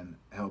go and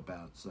help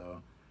out.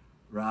 So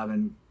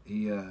Robin,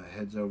 he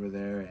heads over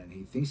there, and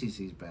he thinks he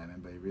sees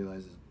Batman, but he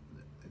realizes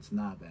it's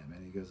not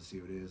Batman. He goes to see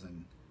what it is,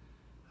 and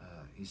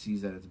he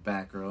sees that it's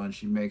Batgirl, and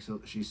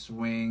she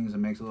swings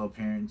and makes a little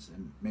appearance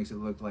and makes it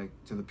look like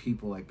to the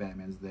people like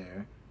Batman's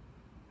there.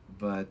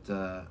 But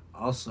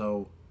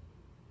also,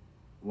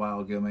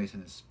 while Gil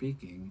Mason is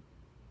speaking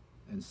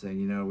and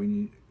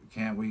saying,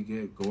 can't we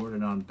get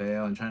Gordon on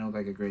bail, and trying to look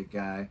like a great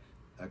guy,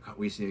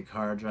 we see a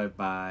car drive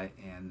by,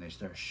 and they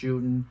start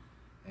shooting,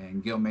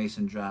 and Gil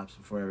Mason drops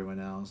before everyone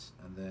else,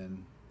 and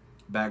then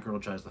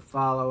Batgirl tries to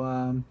follow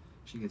him.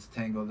 She gets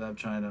tangled up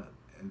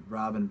and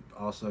Robin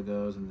also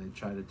goes, and they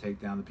try to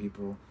take down the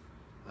people.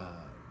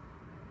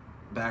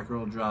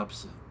 Batgirl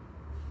drops,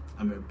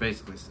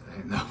 basically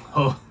saying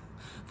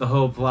the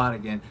whole plot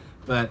again,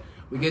 but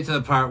we get to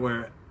the part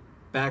where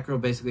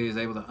Batgirl basically is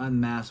able to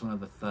unmask one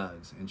of the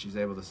thugs, and she's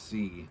able to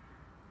see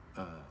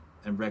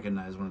and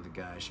recognize one of the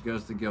guys. She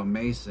goes to Gil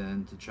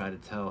Mason to try to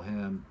tell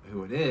him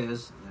who it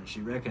is that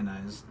she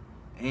recognized,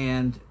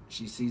 and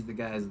she sees the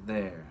guys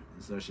there.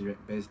 And so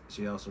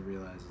she also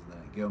realizes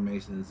that Gil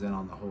Mason's in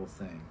on the whole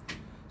thing.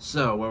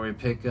 So where we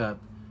pick up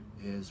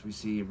is we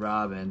see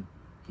Robin.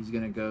 He's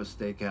going to go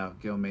stake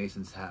out Gil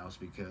Mason's house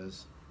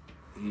because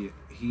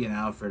he and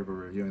Alfred were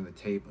reviewing the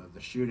tape of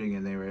the shooting,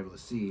 and they were able to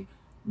see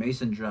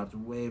Mason dropped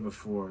way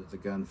before the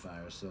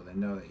gunfire, so they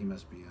know that he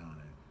must be in on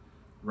it.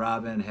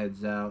 Robin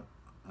heads out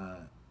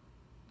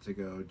to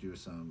go do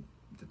some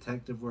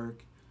detective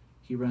work.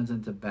 He runs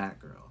into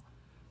Batgirl,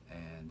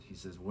 and he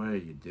says, "What are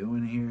you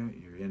doing here?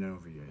 You're in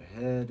over your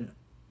head.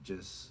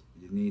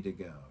 You need to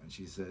go." And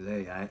she says,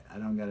 "Hey, I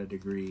don't got a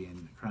degree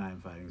in crime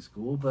fighting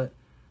school, but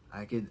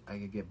I could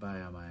get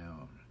by on my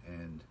own."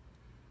 And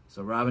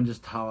so Robin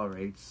just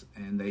tolerates,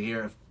 and they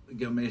hear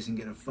Gil Mason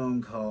get a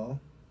phone call,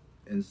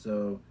 and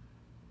so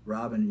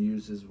Robin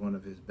uses one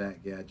of his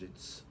bat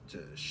gadgets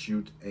to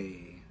shoot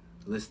a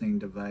listening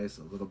device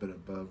a little bit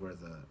above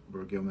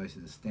where Gil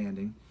Mason is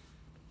standing,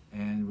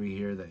 and we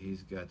hear that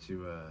he's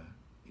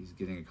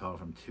getting a call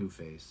from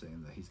Two-Face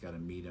saying that he's got to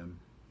meet him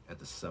at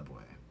the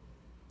subway.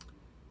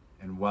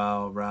 And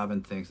while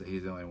Robin thinks that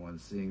he's the only one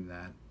seeing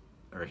that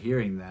or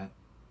hearing that,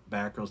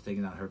 Batgirl's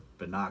taking out her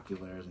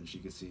binoculars, and she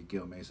can see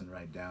Gil Mason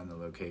write down the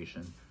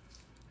location.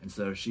 And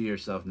so she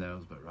herself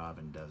knows, but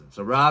Robin doesn't.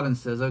 So Robin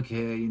says,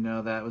 "Okay,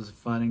 that was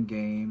fun and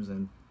games,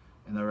 and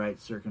in the right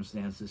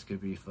circumstances could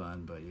be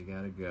fun, but you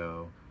gotta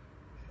go."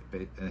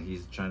 And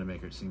he's trying to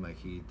make her seem like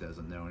he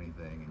doesn't know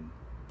anything, and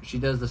she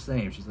does the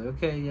same. She's like,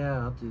 "Okay, yeah,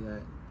 I'll do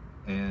that."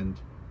 And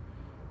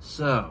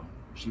so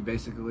she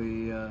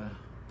basically,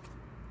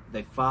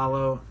 they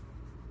follow.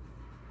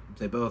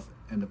 They both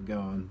end up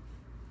going,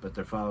 but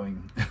they're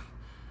following.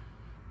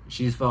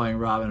 She's following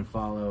Robin,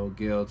 follow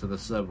Gil to the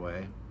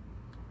subway.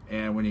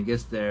 And when he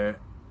gets there,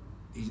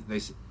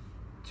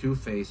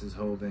 Two-Face is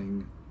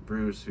holding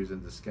Bruce, who's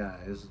in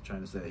disguise, trying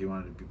to say that he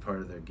wanted to be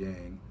part of their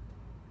gang.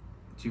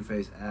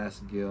 Two-Face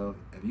asks Gil,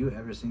 "Have you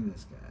ever seen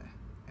this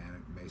guy?"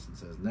 And Mason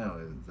says, "No.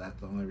 Is that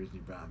the only reason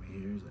you brought me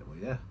here?" He's like, "Well,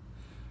 yeah."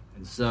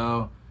 And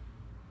so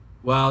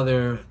while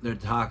they're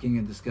talking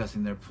and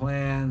discussing their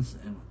plans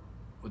and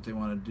what they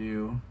want to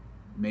do,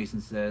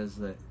 Mason says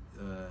that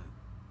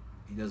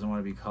he doesn't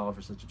want to be called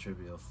for such a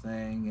trivial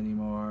thing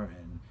anymore,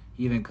 and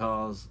he even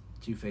calls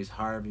Two-Face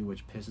Harvey,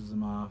 which pisses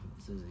him off.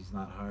 He says he's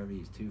not Harvey,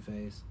 he's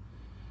Two-Face.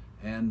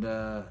 And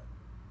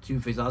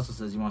Two-Face also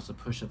says he wants to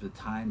push up the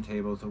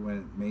timetable to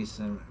when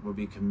Mason will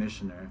be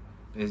commissioner,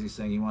 basically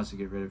saying he wants to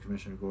get rid of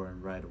Commissioner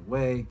Gordon right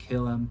away,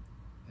 kill him,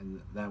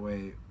 and that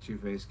way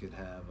Two-Face could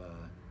have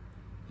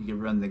he could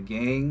run the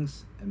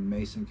gangs, and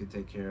Mason could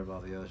take care of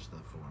all the other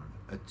stuff for him.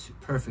 A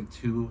perfect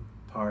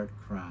two-part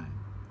crime.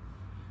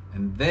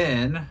 And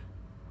then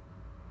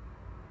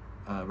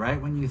right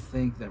when you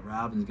think that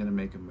Robin's gonna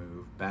make a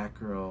move,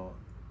 Batgirl,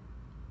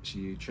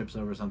 she trips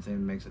over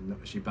something,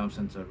 she bumps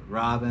into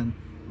Robin.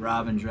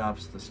 Robin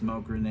drops the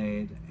smoke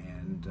grenade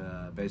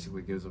and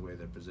basically gives away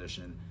their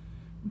position.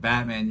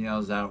 Batman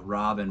yells out,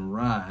 "Robin,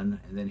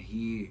 run!" And then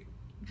he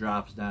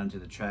drops down to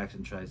the tracks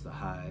and tries to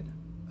hide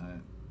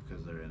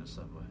because they're in a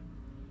subway.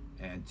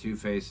 And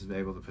Two-Face is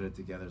able to put it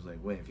together. It's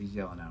like, wait, if he's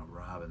yelling out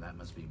Robin, that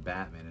must be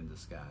Batman in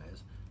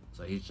disguise.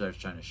 So he starts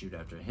trying to shoot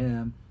after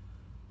him,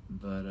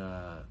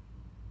 but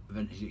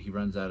then he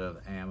runs out of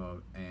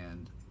ammo,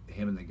 and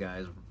him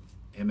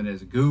and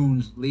his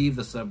goons leave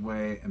the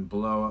subway and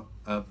blow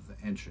up the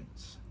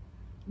entrance.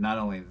 Not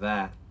only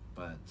that,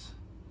 but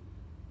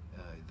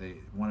they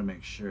want to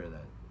make sure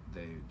that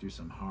they do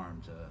some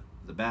harm to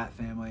the Bat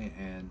family,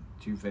 and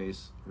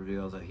Two-Face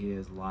reveals that he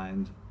has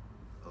lined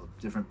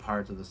different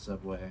parts of the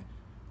subway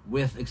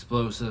with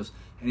explosives,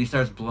 and he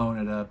starts blowing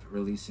it up,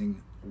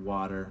 releasing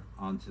water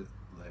onto,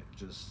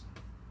 just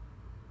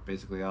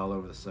basically all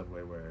over the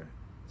subway where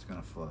it's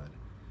going to flood.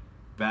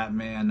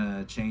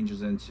 Batman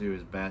changes into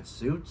his bat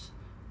suit,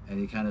 and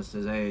he kind of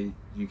says, "Hey,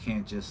 you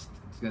can't just.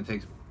 It's gonna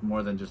take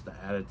more than just the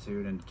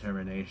attitude and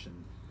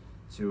determination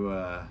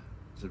to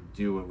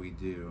do what we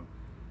do,"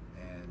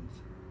 and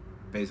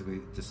basically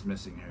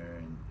dismissing her.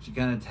 And she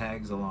kind of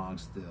tags along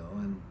still,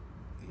 and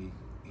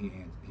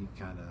he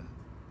kind of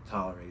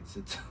tolerates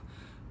it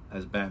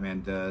as Batman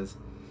does.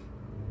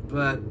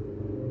 But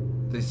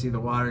they see the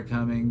water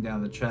coming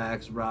down the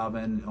tracks.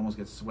 Robin almost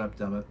gets swept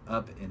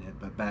up in it,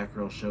 but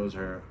Batgirl shows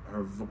her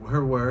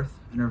worth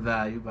and her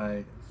value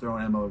by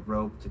throwing him a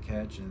rope to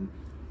catch, and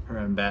her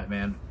and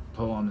Batman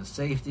pull him to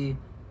safety.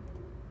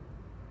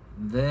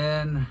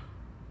 Then,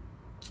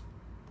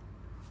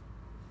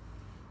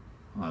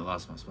 I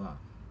lost my spot.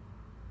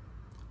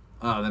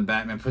 Oh, then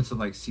Batman puts some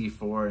like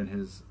C4 in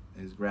his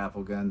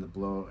grapple gun to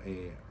blow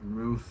a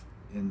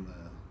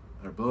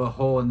blow a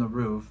hole in the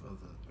roof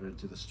or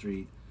into the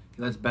street.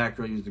 He lets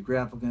Batgirl use the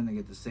grapple gun to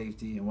get to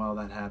safety, and while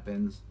that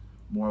happens,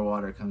 more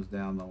water comes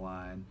down the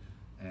line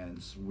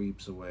and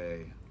sweeps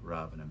away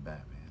Robin and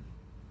Batman.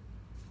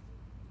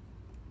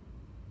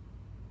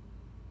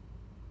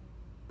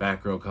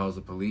 Batgirl calls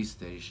the police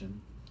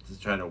station to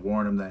try to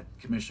warn him that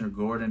Commissioner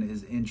Gordon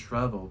is in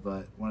trouble,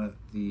 but one of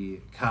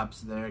the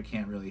cops there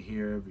can't really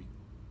hear.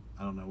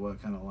 I don't know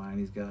what kind of line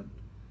he's got.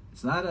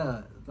 It's not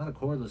a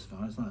cordless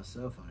phone. It's not a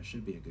cell phone. It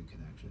should be a good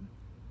connection.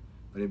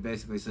 But it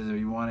basically says, if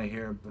you want to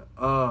hear,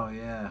 oh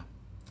yeah.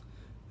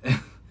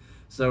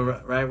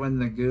 So right when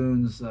the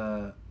goons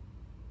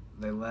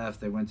they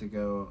left, they went to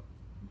go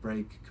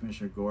break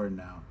Commissioner Gordon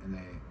out, and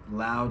they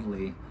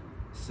loudly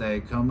say,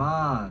 "Come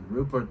on,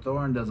 Rupert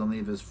Thorne doesn't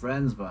leave his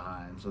friends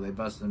behind." So they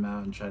bust him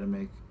out and try to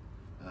make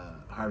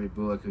Harvey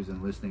Bullock, who's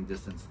in listening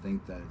distance,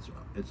 think that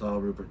it's all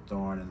Rupert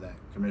Thorne and that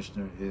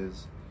Commissioner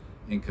is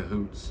in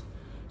cahoots.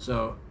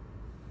 So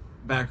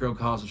Batgirl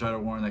calls to try to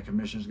warn that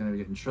Commissioner's going to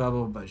get in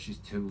trouble, but she's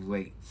too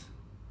late.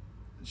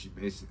 And she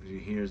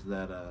hears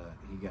that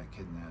he got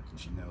kidnapped, and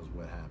she knows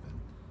what happened.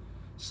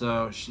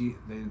 So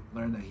they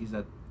learn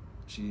that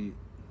she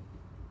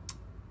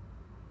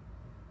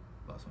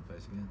lost my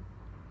face again.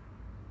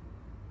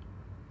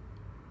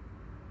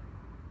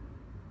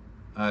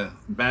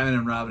 Batman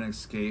and Robin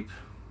escape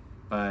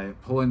by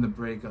pulling the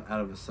brake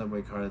out of a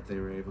subway car that they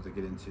were able to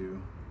get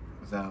into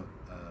without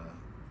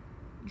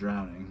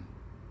drowning.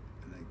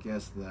 And I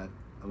guess that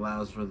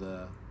allows for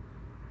the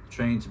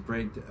train to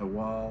break through a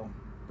wall,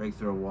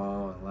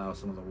 and allow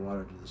some of the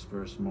water to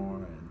disperse more,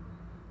 and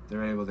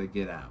they're able to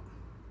get out.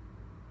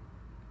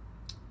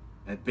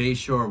 At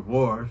Bayshore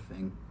Wharf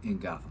in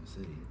Gotham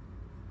City,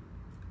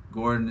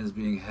 Gordon is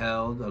being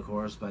held, of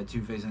course, by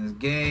Two-Face and his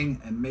gang,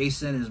 and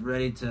Mason is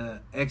ready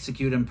to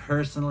execute him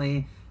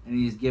personally, and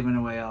he's giving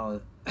away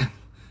all,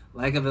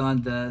 like a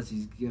villain does,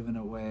 he's giving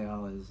away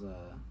all his,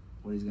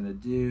 what he's going to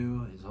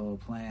do, his whole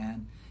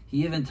plan.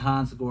 He even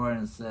taunts Gordon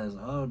and says,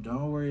 "Oh,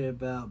 don't worry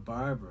about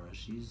Barbara.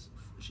 She's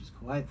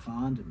quite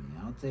fond of me.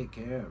 I'll take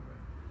care of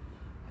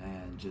her."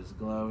 And just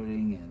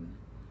gloating,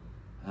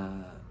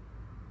 and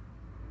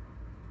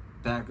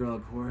Batgirl,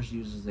 of course,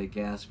 uses a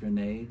gas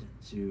grenade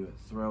to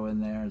throw in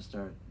there and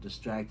start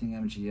distracting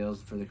him. She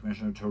yells for the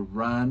Commissioner to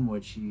run,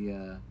 which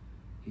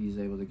he's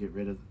able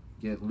to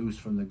get loose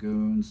from the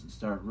goons and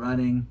start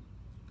running.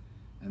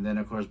 And then,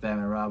 of course,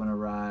 Batman and Robin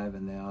arrive,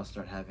 and they all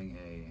start having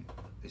a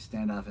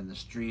standoff in the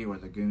street where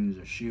the goons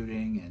are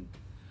shooting. And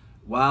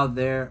while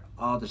they're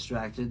all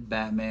distracted,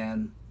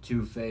 Batman,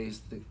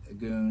 Two-Face, the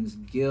goons,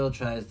 Gil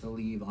tries to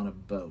leave on a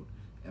boat,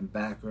 and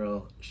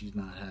Batgirl, she's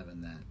not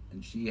having that,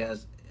 and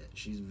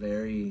she's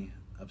very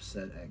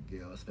upset at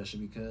Gil,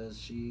 especially because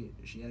she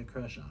had a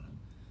crush on him.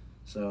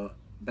 So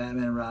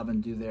Batman and Robin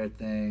do their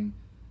thing.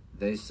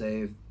 They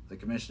save the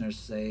Commissioner's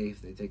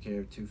safe. They take care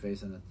of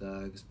Two-Face and the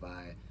thugs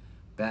by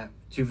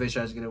Two-Face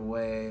tries to get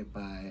away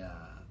by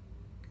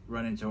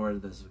running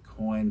toward this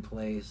coin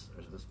place,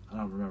 or this, I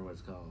don't remember what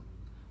it's called.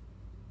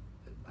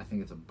 I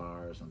think it's a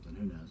bar or something.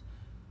 Who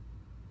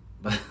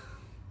knows?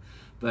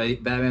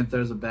 But Batman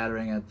throws a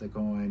batarang at the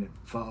coin. It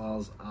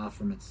falls off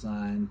from its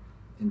sign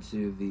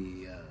into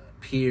the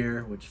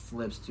pier, which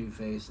flips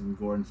Two-Face, and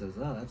Gordon says,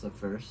 "Oh, that's a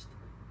first.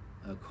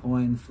 A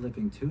coin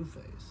flipping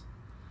Two-Face."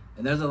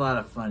 And there's a lot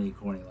of funny,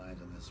 corny lines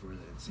in this where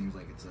it seems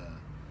like it's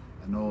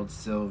an old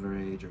Silver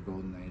Age or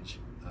Golden Age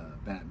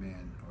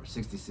Batman or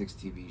 66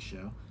 TV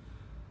show.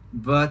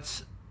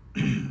 But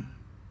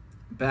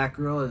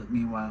Batgirl,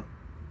 meanwhile,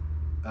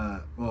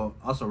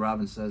 also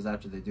Robin says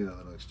after they do that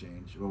little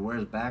exchange, "Well,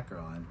 where's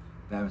Batgirl?" And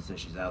Batman says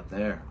she's out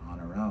there on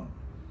her own.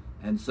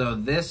 And so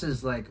this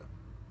is like,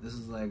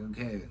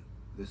 okay,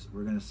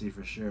 we're gonna see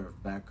for sure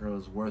if Batgirl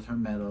is worth her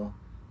medal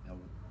and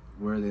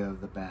worthy of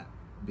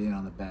being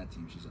on the Bat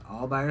team. She's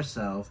all by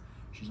herself.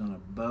 She's on a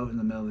boat in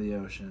the middle of the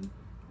ocean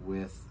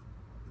with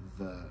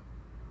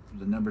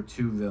the number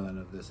 2 villain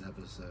of this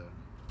episode.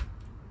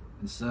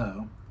 And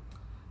so,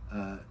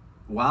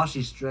 while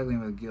she's struggling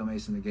with Gil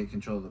Mason to get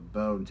control of the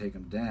boat and take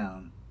him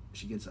down,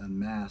 she gets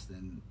unmasked,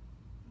 and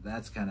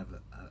that's kind of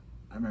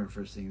I remember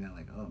first seeing that,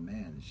 like, oh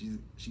man, she's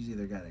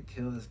either got to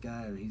kill this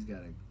guy or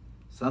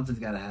something's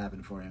got to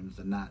happen for him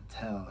to not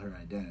tell her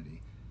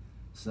identity.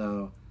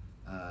 So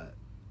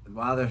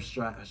while they're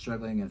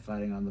struggling and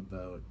fighting on the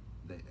boat,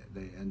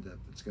 they end up,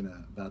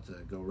 about to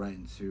go right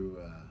into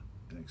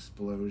an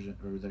explosion,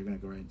 or they're gonna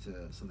go right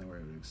into something where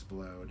it would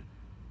explode,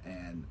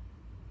 and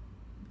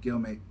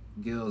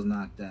Gil's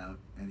knocked out,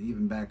 and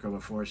even Batgirl,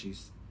 before she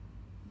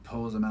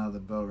pulls him out of the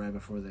boat right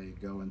before they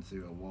go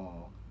into a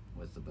wall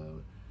with the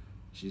boat,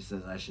 she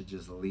says, "I should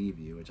just leave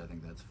you," which I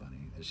think that's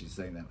funny, that she's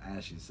saying that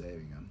as she's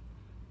saving him.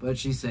 But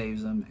she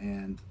saves him,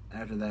 and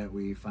after that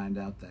we find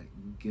out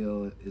that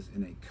Gil is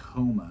in a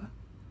coma.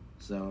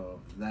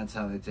 So that's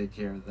how they take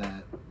care of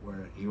that,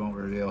 where he won't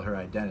reveal her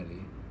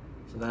identity.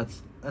 So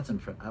that's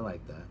I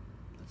like that.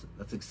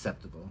 That's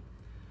acceptable.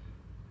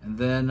 And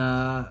then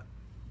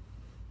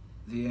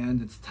the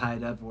end, it's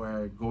tied up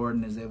where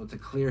Gordon is able to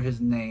clear his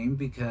name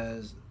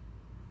because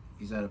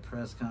he's at a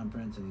press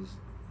conference and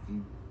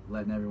he's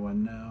letting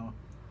everyone know,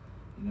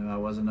 I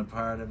wasn't a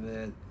part of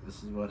it.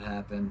 This is what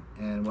happened.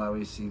 And while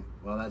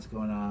that's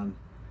going on,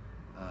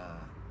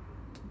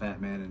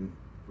 Batman and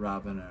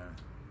Robin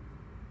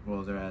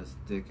they're as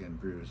Dick and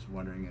Bruce,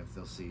 wondering if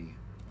they'll see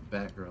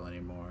Batgirl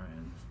anymore,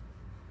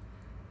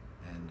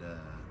 and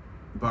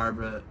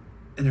Barbara,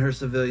 in her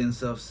civilian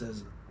self,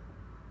 says,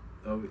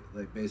 "Oh,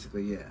 like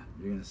basically, yeah,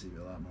 you're gonna see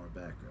a lot more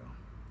Batgirl,"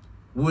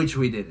 which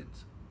we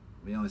didn't.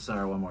 We only saw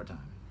her one more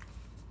time,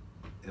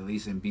 at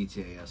least in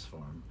BTAS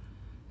form.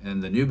 In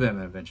the New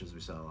Batman Adventures,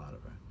 we saw a lot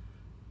of her.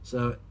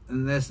 So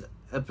in this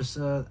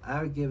episode,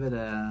 I would give it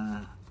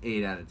a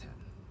 8 out of 10.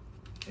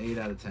 8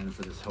 out of 10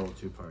 for this whole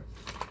two-part.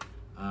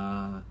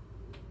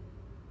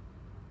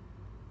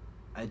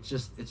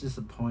 It's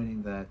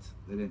disappointing that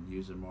they didn't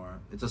use her more.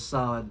 It's a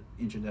solid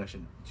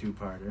introduction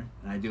two-parter,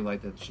 and I do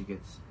like that she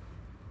gets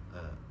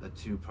a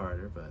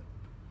two-parter, but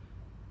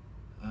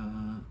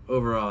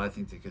overall, I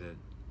think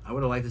I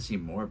would have liked to see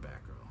more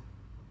Batgirl.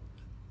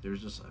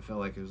 I felt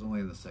like it was only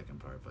in the second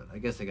part, but I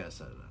guess they gotta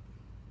set it up.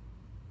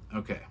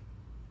 Okay,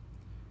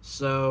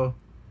 so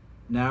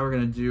now we're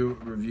gonna do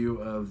a review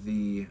of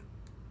the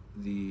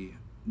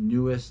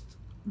newest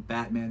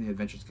Batman: The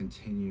Adventures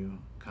Continue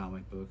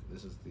comic book.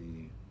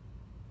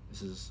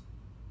 It's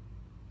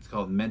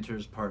called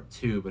Mentors Part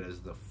 2, but it's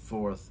the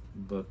 4th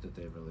book that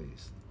they've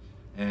released.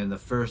 And the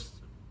first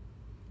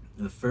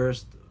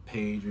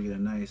page, we get a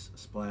nice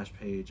splash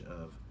page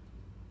of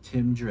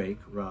Tim Drake,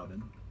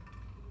 Robin,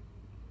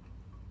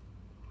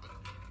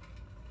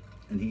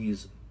 and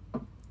he's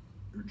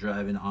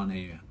driving on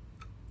a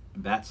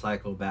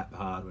Batcycle,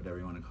 Batpod, whatever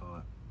you want to call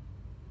it.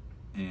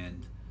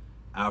 And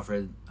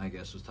Alfred, I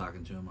guess, was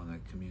talking to him on the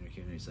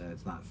communicator. He said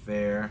it's not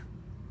fair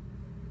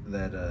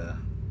that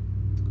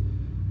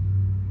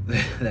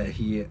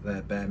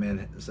that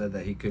Batman said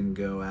that he couldn't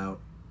go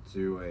out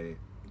to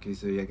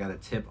so he got a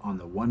tip on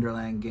the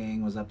Wonderland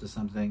gang was up to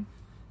something,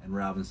 and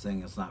Robin's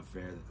saying it's not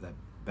fair that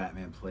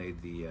Batman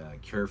played the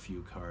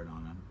curfew card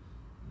on him,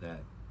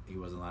 that he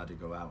wasn't allowed to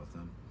go out with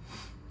them.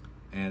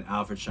 And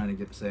Alfred's trying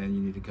to saying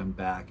you need to come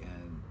back,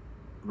 and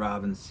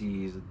Robin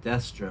sees a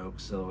Deathstroke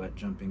silhouette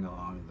jumping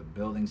along the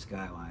building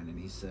skyline, and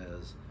he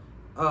says,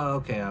 "Oh,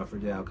 okay,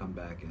 Alfred, yeah, I'll come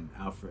back." And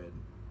Alfred,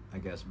 I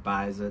guess,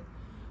 buys it.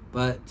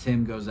 But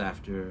Tim goes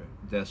after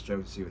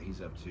Deathstroke to see what he's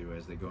up to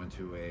as they go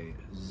into a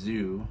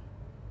zoo,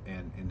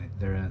 and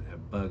they're in a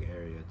bug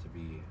area, to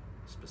be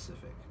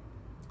specific.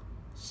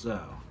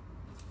 So,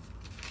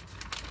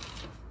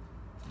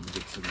 let me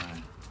get to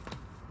my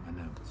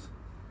notes.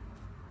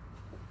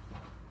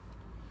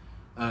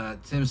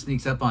 Tim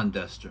sneaks up on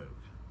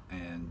Deathstroke,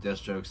 and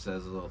Deathstroke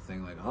says a little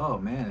thing like, "Oh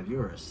man, if you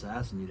were an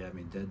assassin, you'd have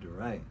me dead to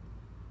right."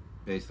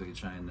 Basically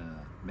trying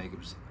to make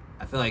him,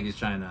 I feel like he's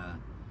trying to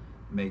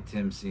make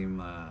Tim seem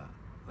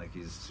like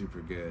he's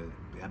super good,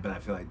 but I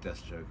feel like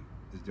Deathstroke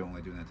is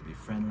only doing that to be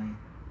friendly,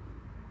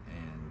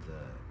 and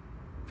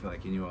I feel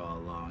like he knew all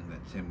along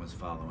that Tim was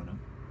following him.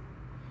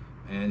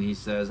 And he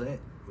says, "Hey,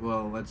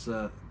 well, let's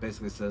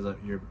basically says that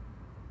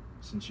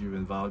since you've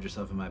involved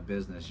yourself in my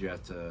business, you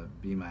have to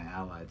be my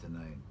ally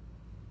tonight,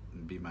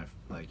 and be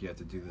you have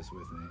to do this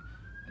with me."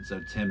 And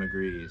so Tim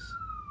agrees,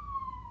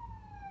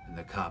 and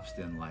the cops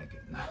didn't like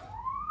it.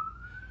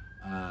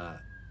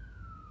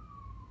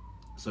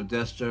 So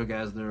Deathstroke,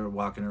 as they're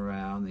walking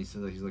around, he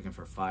says that he's looking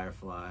for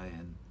Firefly,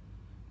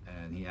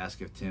 and he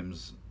asks if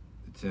Tim's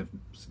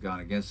gone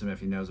against him, if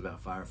he knows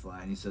about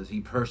Firefly, and he says he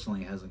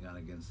personally hasn't gone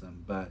against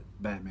them, but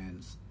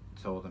Batman's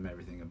told him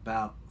everything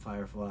about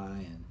Firefly.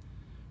 And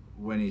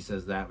when he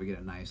says that, we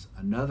get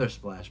another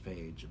splash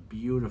page, a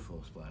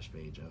beautiful splash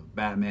page of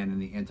Batman in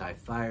the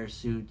anti-fire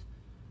suit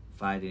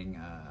fighting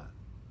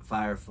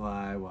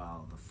Firefly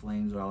while the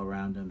flames are all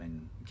around him,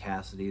 and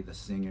Cassidy, the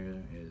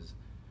singer, is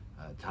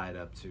tied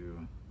up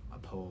to a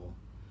pole.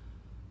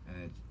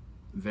 And it's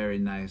a very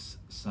nice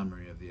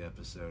summary of the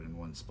episode in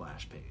one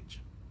splash page.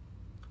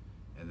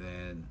 And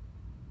then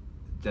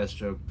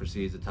Deathstroke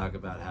proceeds to talk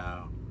about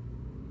how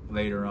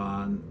later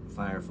on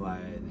Firefly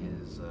in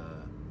his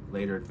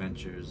later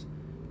adventures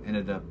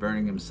ended up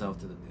burning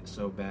himself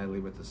so badly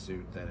with the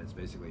suit that it's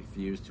basically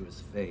fused to his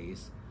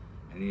face,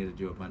 and he had to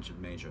do a bunch of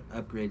major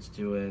upgrades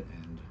to it,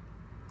 and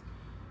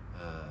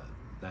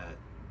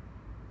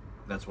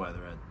that's why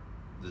they're at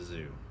the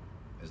zoo,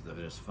 is to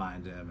just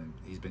find him, and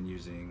he's been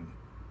using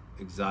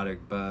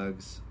exotic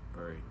bugs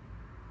or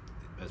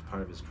as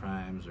part of his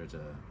crimes or to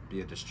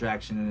be a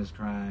distraction in his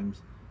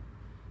crimes,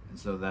 and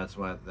so that's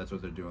what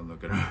they're doing,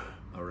 looking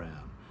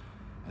around.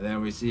 And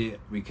then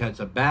we catch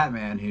a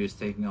Batman who's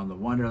taking on the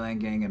Wonderland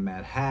Gang and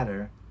Mad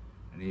Hatter,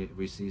 and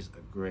we see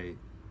a great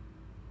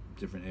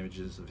different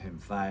images of him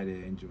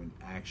fighting, doing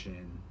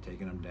action,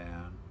 taking them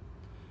down.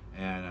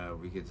 And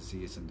we get to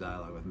see some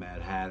dialogue with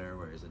Mad Hatter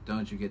where he's like,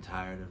 don't you get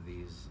tired of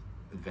these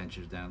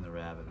adventures down the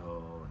rabbit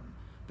hole? And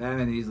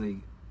Batman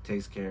easily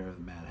takes care of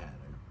Mad Hatter.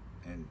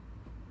 And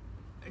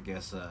I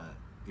guess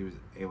he was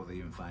able to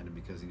even find him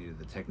because he needed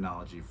the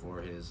technology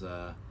for his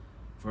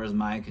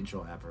mind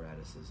control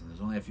apparatuses. And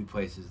there's only a few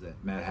places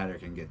that Mad Hatter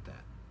can get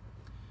that.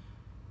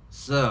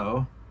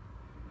 So,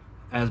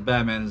 as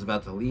Batman is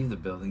about to leave the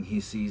building, he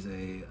sees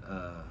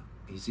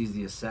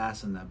the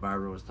assassin that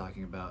Barbara was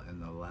talking about in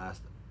the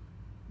last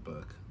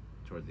book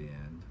toward the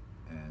end,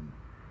 and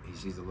he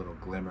sees a little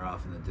glimmer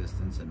off in the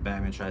distance, and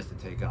Batman tries to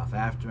take off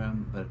after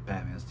him, but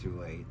Batman's too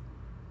late,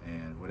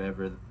 and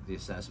whatever the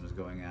assassin was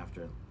going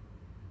after,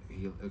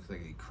 he looks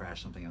like he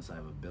crashed something outside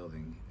of a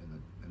building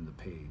in the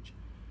page,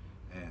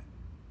 and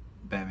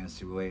Batman's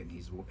too late, and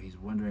he's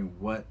wondering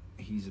what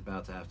he's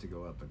about to have to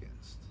go up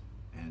against.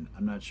 And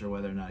I'm not sure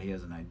whether or not he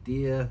has an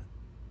idea,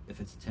 if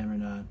it's Tim or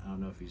not. I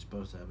don't know if he's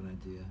supposed to have an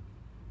idea,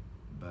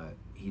 but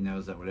he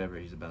knows that whatever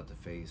he's about to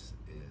face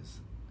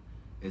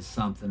is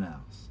something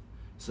else.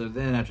 So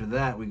then after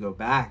that, we go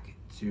back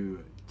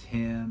to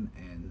Tim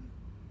and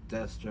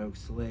Deathstroke,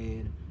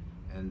 Slade,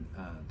 and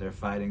they're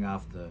fighting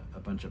off a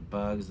bunch of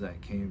bugs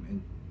that came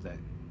in, that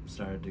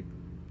started to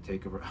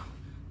take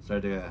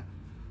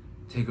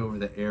over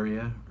the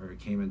area, or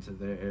came into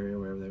their area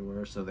wherever they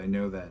were. So they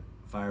know that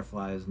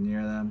Firefly is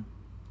near them,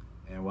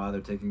 and while they're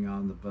taking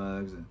on the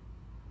bugs, and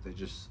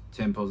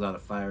Tim pulls out a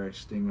fire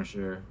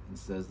extinguisher and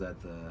says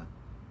that the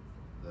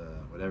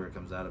whatever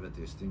comes out of it,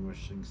 the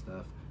extinguishing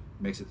stuff,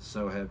 makes it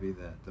so heavy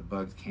that the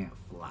bugs can't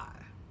fly.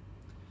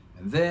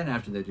 And then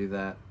after they do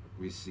that,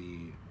 we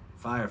see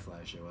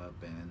Firefly show up,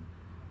 and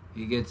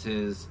he gets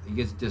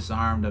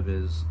disarmed of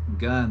his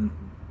gun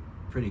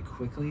pretty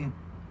quickly.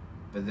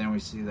 But then we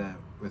see that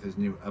with his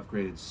new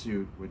upgraded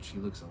suit, which he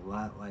looks a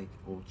lot like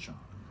Ultron,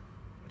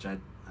 which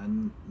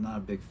I'm not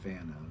a big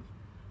fan of.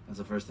 That's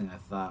the first thing I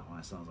thought when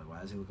I saw him. I was like,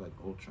 why does he look like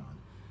Ultron?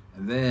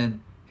 And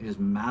then his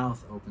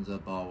mouth opens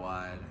up all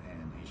wide,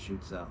 and he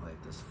shoots out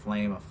like this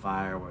flame of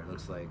fire where it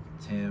looks like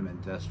Tim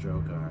and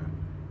Deathstroke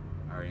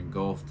are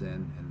engulfed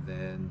in, and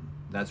then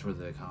that's where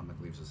the comic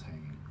leaves us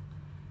hanging.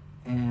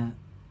 And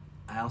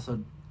I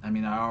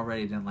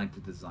already didn't like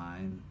the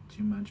design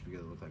too much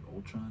because it looked like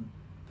Ultron,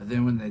 but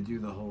then when they do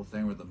the whole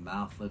thing where the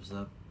mouth flips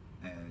up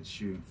and it's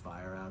shooting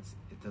fire out,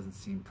 it doesn't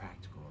seem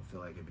practical. I feel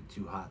like it'd be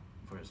too hot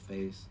for his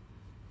face.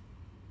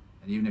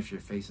 And even if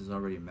your face is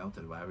already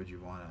melted, why would you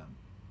want to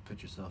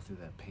put yourself through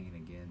that pain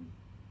again?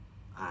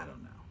 I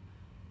don't know.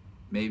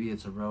 Maybe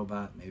it's a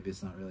robot, maybe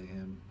it's not really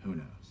him, who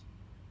knows.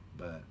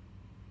 But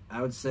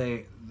I would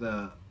say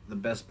the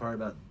best part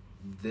about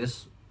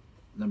this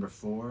number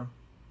 4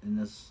 in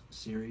this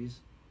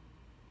series,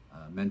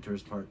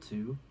 Mentors Part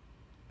 2,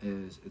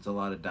 is it's a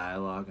lot of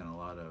dialogue and a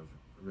lot of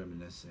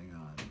reminiscing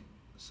on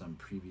some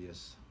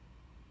previous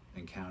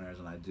encounters,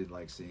 and I did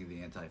like seeing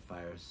the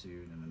anti-fire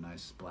suit and a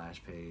nice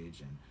splash page,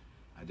 and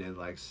I did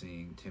like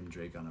seeing Tim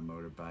Drake on a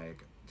motorbike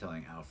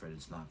telling Alfred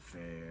it's not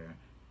fair,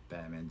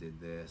 Batman did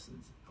this.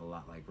 It's a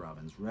lot like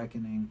Robin's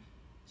Reckoning,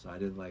 so I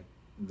did like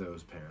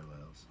those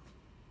parallels.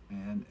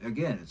 And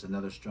again, it's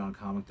another strong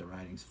comic. The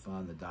writing's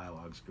fun, the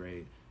dialogue's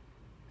great,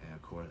 and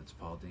of course it's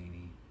Paul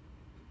Dini.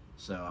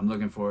 So I'm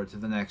looking forward to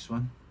the next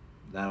one.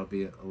 That'll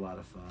be a lot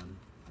of fun.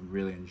 I'm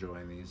really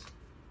enjoying these.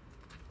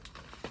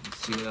 Let's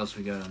see what else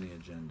we got on the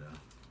agenda.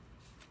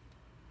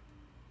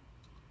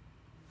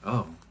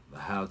 Oh, the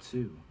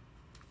how-to.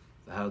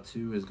 The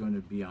how-to is going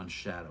to be on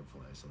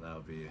Shadowplay, so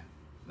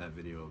that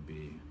video will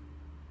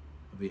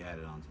be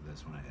added onto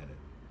this when I edit.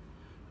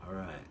 All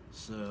right,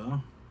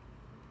 so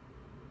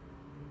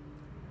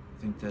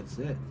I think that's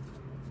it.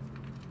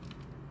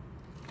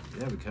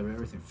 Yeah, we covered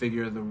everything.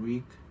 Figure of the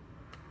week.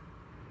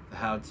 The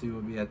how-to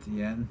will be at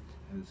the end,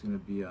 and it's going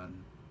to be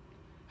on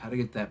how to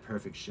get that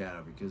perfect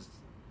shadow, because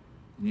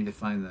you need to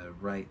find the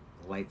right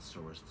light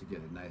source to get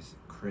a nice,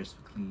 crisp,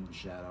 clean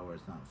shadow where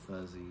it's not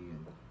fuzzy,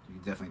 and you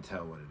can definitely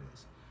tell what it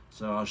is.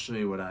 So I'll show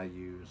you what I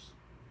use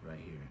right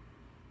here.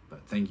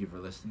 But thank you for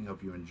listening.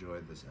 Hope you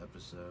enjoyed this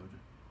episode,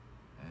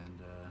 and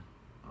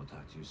I'll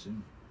talk to you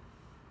soon.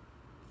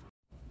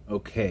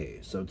 Okay,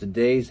 so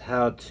today's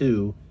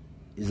how-to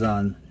is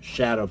on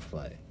shadow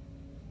play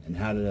and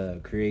how to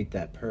create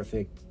that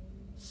perfect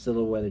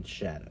silhouetted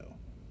shadow,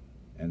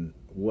 and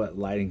what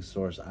lighting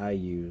source I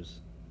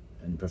use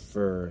and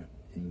prefer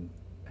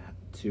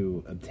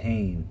to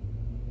obtain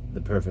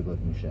the perfect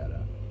looking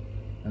shadow.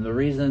 And the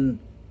reason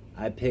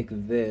I pick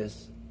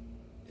this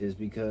is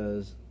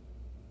because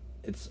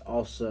it's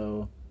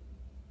also,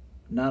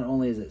 not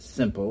only is it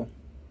simple,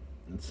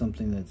 it's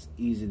something that's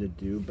easy to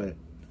do, but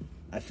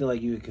I feel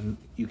like you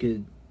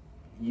could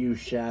use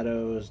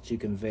shadows to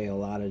convey a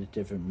lot of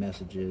different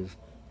messages,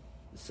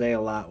 say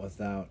a lot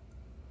without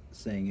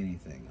saying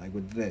anything. Like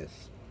with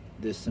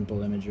this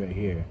simple image right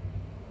here,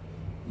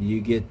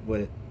 you get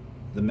what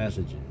the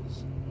message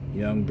is.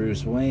 Young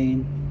Bruce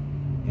Wayne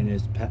in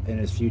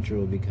his future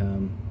will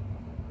become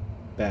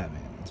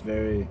Batman. It's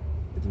very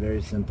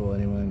simple.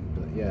 Anyone,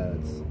 but yeah,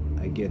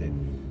 I get it.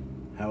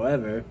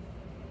 However,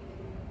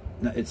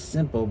 no, it's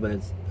simple, but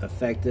it's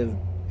effective,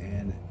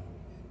 and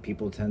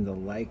people tend to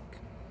like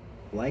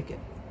it.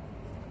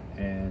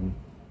 And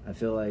I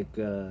feel like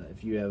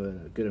if you have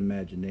a good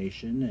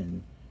imagination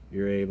and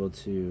you're able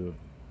to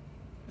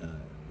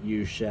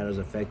use shadows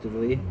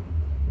effectively,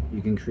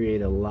 you can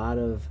create a lot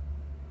of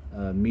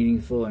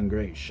meaningful and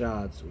great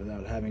shots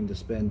without having to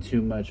spend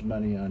too much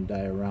money on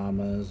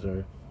dioramas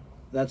or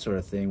that sort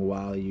of thing,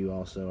 while you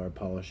also are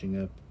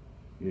polishing up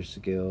your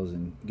skills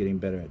and getting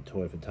better at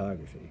toy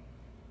photography.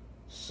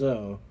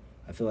 So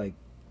I feel like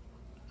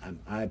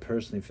I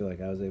personally feel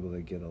like I was able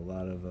to get a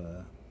lot of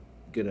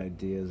good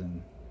ideas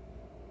and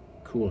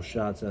cool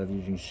shots out of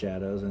using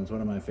shadows, and it's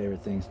one of my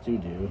favorite things to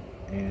do.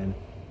 And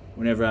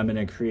whenever I'm in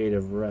a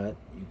creative rut,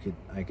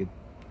 I could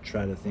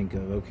try to think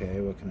of, okay,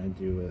 what can I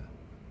do with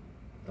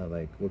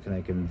what can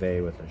I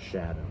convey with a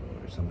shadow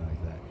or something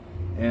like that.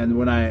 And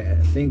when I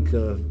think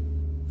of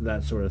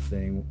that sort of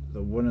thing,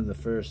 one of the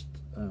first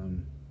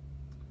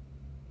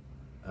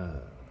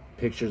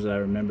pictures that I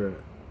remember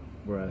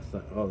where I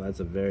thought, oh, that's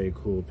a very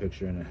cool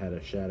picture and it had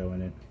a shadow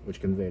in it which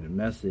conveyed a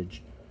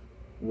message,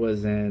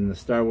 was in the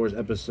Star Wars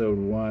Episode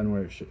 1,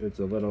 where it's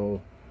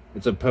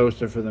a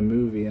poster for the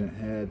movie, and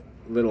it had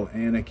little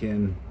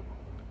Anakin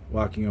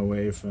walking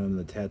away from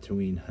the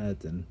Tatooine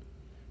hut, and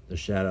the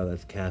shadow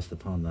that's cast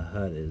upon the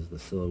hut is the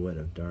silhouette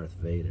of Darth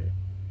Vader.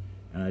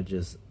 And I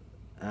just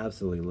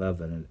absolutely love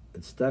that, and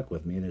it stuck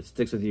with me, and it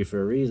sticks with you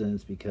for a reason.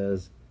 It's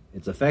because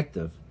it's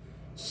effective.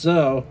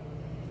 So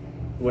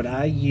what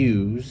I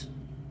use,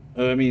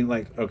 so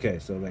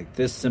like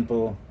this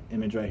simple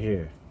image right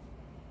here,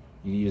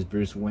 you use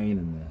Bruce Wayne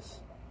in this.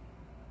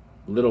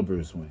 Little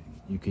Bruce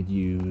Wayne. You could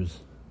use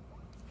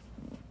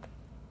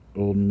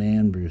old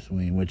man Bruce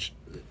Wayne, which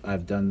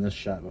I've done this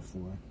shot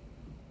before.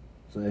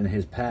 So in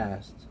his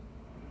past,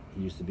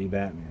 he used to be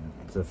Batman.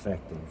 It's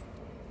effective.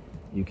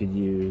 You could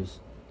use,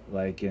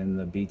 like in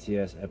the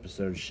BTS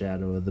episode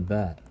Shadow of the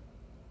Bat,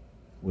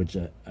 which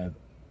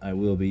I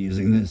will be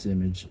using this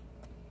image.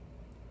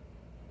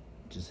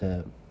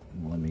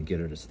 Let me get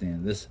her to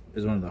stand. This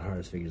is one of the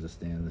hardest figures to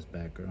stand, this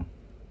Batgirl.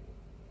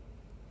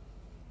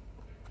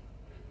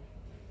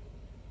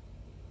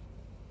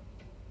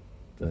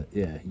 But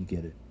yeah, you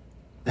get it.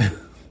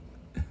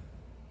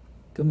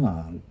 Come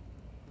on.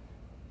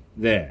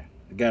 There.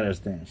 I got her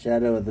stand.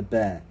 Shadow of the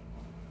Bat.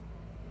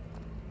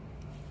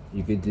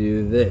 You could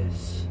do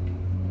this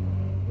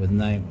with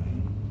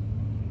Nightwing.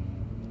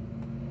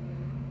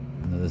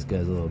 I know this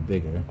guy's a little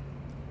bigger.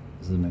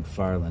 This is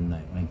McFarlane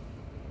Nightwing.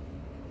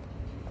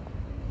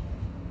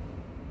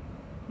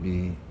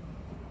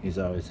 He's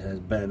always has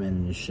Batman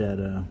in his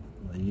shadow.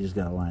 Well, you just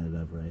gotta line it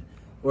up right.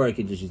 Or I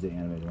could just use the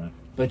animated one.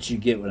 But you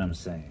get what I'm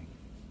saying.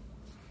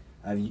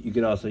 You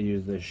could also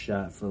use this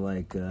shot for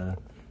like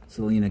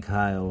Selena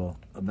Kyle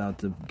about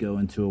to go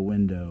into a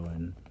window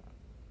and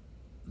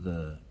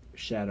the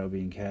shadow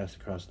being cast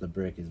across the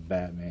brick is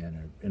Batman,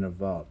 or in a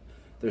vault.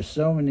 There's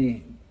so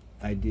many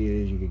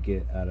ideas you could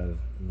get out of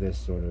this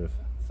sort of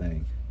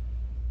thing.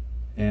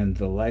 And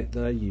the light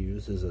that I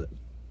use is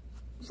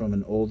from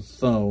an old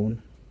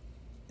phone,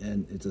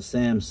 and it's a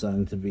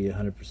Samsung, to be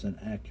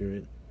 100%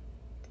 accurate,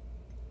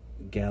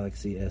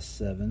 Galaxy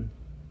S7.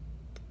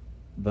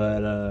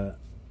 But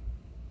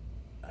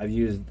I've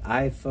used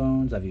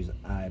iPhones, I've used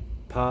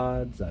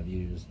iPods, I've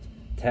used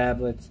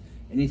tablets.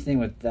 Anything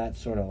with that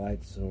sort of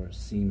light source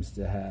seems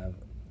to have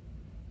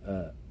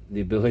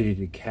the ability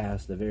to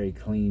cast a very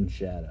clean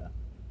shadow.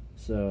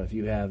 So if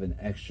you have an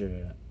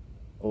extra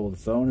old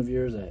phone of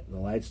yours that the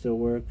light still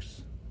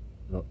works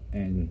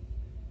and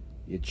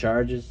it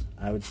charges,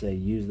 I would say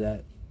use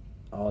that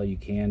all you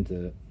can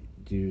to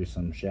do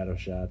some shadow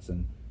shots,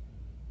 and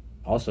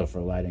also for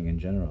lighting in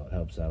general. It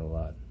helps out a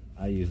lot.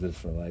 I use this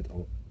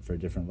for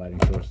different lighting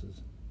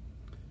sources.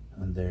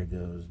 And there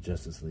goes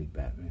Justice League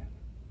Batman.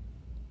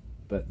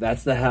 But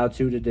that's the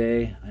how-to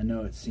today. I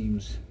know it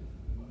seems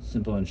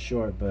simple and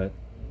short, but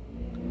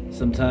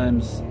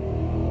sometimes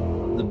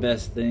the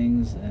best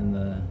things and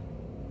the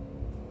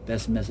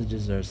best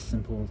messages are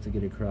simple to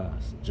get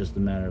across. It's just a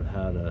matter of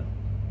how to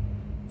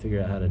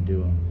figure out how to do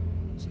them.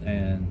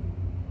 And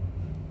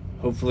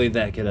hopefully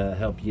that could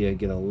help you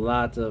get a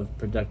lot of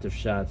productive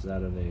shots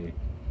out of a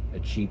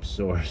cheap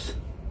source.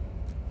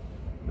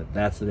 But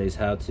that's today's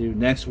how-to.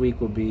 Next week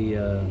will be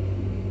a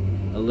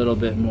little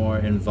bit more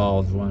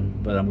involved one,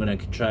 but I'm gonna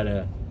try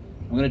to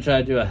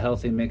do a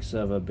healthy mix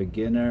of a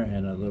beginner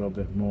and a little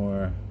bit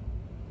more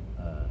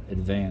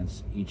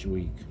advanced each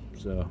week.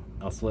 So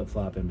I'll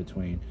flip-flop in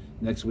between.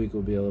 Next week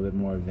will be a little bit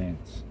more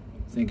advanced.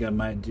 I think I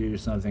might do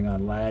something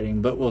on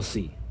lighting, but we'll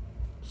see.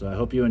 So I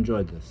hope you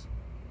enjoyed this.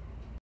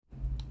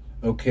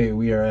 Okay,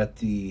 we are at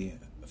the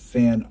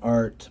fan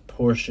art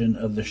portion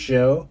of the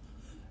show.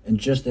 And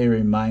just a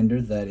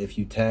reminder that if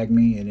you tag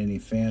me in any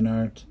fan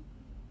art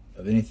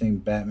of anything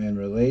Batman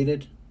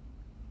related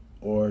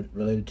or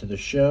related to the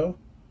show,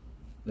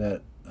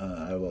 that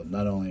I will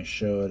not only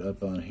show it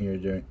up on here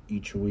during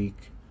each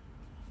week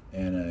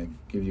and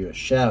give you a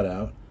shout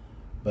out,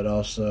 but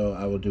also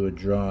I will do a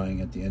drawing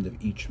at the end of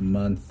each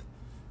month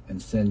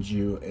and send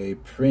you a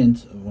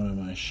print of one of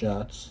my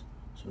shots.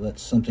 So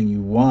that's something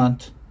you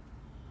want,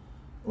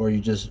 or you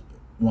just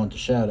want the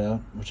shout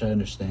out, which I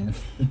understand.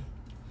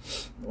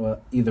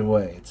 Well, either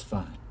way, it's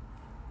fine.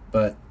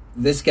 But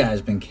this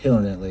guy's been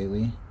killing it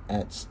lately,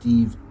 at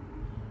Steve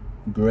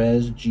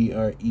Grez,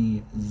 Grez.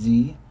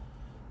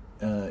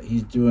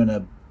 He's doing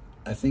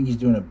I think he's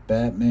doing a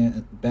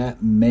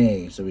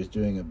Bat-May, so he's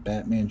doing a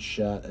Batman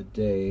shot a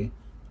day,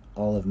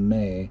 all of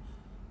May.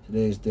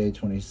 Today's day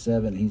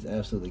 27. He's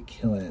absolutely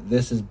killing it.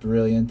 This is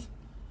brilliant.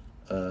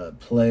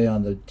 Play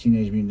on the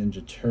Teenage Mutant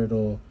Ninja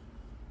Turtle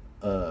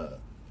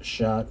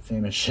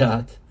famous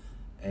shot.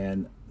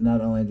 And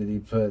not only did he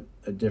put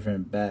a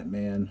different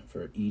Batman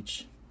for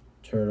each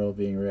turtle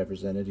being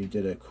represented, he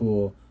did a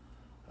cool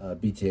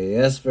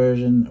BTAS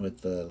version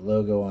with the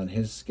logo on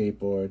his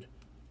skateboard.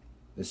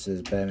 This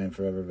is Batman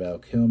Forever, Val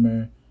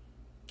Kilmer,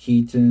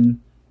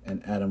 Keaton,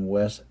 and Adam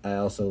West. I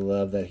also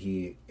love that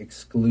he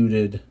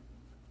excluded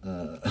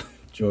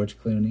George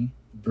Clooney.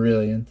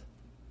 Brilliant.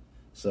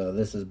 So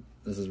this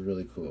is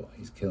really cool.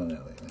 He's killing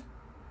it lately.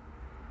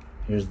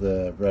 Here's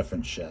the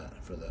reference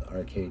shot for the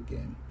arcade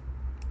game.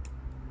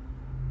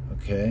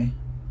 Okay.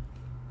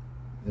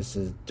 This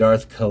is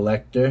Darth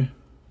Collector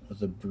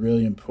with a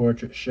brilliant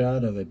portrait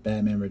shot of a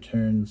Batman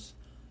Returns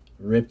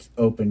ripped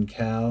open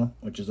cowl,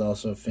 which is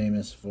also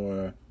famous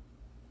for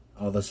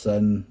all of a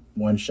sudden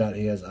one shot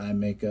he has eye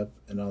makeup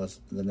and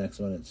the next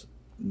one it's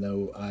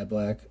no eye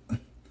black.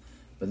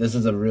 But this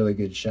is a really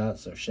good shot,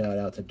 so shout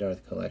out to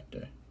Darth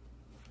Collector.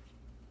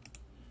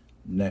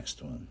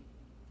 Next one.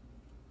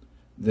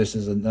 This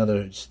is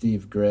another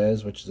Steve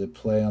Grez, which is a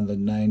play on the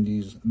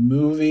 90s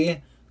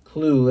movie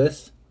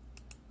Clueless.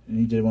 And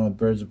he did one with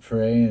Birds of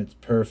Prey, and it's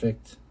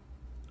perfect.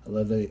 I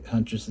love that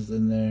Huntress is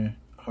in there,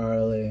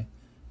 Harley,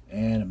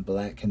 and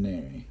Black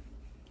Canary.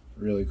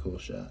 Really cool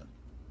shot.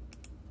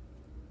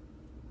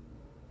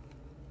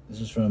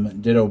 This is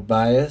from Ditto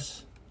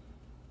Bias,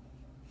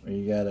 where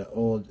you got an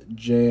old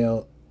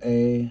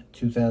JLA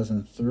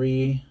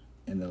 2003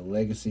 and the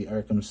Legacy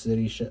Arkham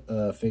City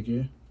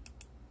figure.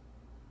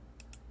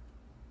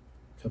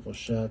 Couple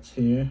shots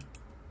here.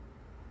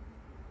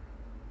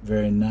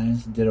 Very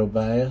nice. Ditto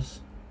Bias.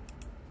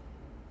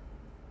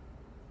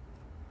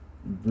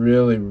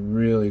 Really,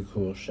 really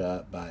cool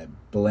shot by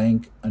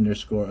blank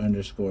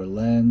 _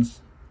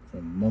 lens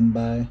from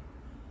Mumbai.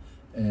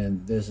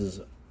 And this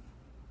is,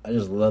 I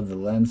just love the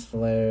lens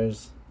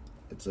flares.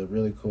 It's a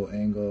really cool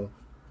angle.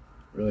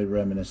 Really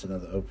reminiscent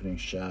of the opening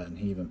shot. And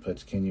he even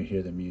puts "Can You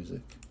Hear the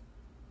Music?"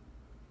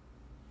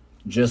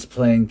 Just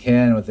Plain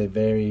Ken with a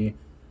very,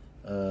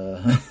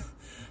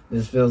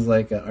 this feels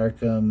like an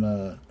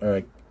Arkham, or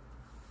a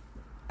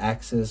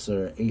Axis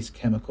or Ace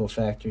Chemical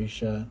Factory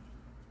shot.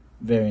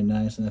 Very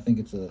nice, and I think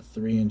it's a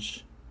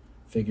 3-inch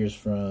figures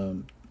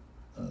from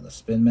the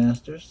Spin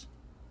Masters.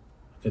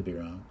 Could be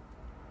wrong.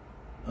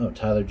 Oh,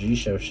 Tyler G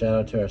Show. Shout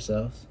out to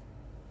ourselves.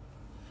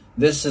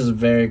 This is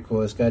very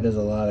cool. This guy does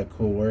a lot of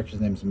cool work.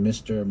 His name's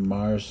Mr.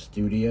 Mars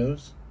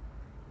Studios.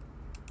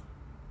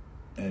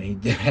 And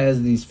he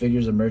has these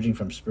figures emerging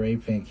from spray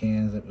paint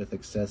cans with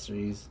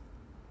accessories.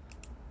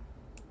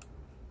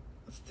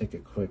 Let's take a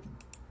quick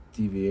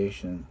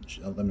deviation.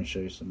 Let me show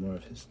you some more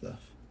of his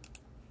stuff.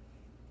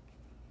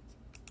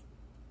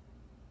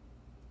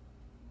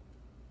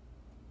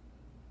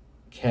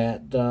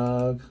 Cat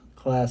Dog,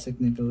 classic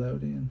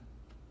Nickelodeon.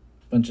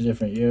 Bunch of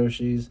different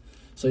Yoshis.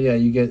 So yeah,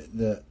 you get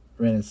the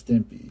Ren and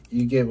Stimpy.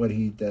 You get what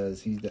he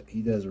does. He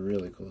does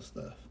really cool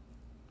stuff.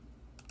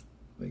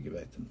 Let me get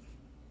back to.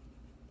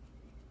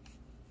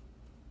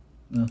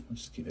 No, I'll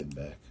just keep it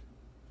back.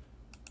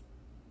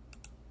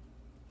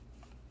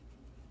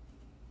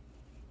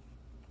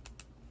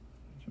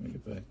 Can we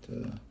get back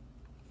to?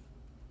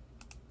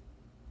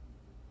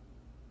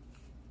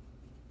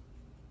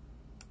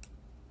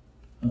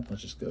 Oh,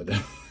 let's just go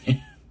down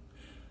here.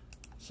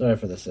 Sorry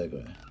for the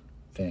segue.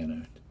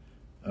 Fan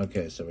art.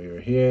 Okay, so we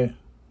were here.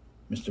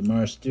 Mr.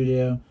 Mars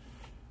Studio.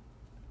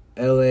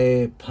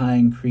 LA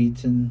Pine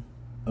Cretin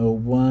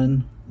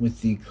 01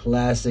 with the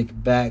classic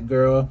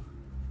Batgirl,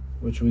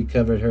 which we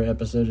covered her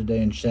episode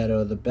today in Shadow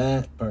of the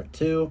Bat, Part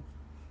 2.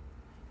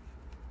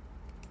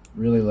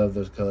 Really love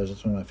those colors.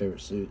 That's one of my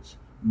favorite suits.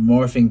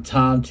 Morphing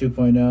Tom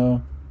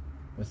 2.0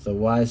 with the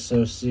Why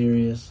So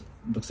Serious.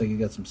 Looks like you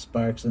got some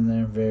sparks in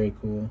there. Very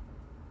cool.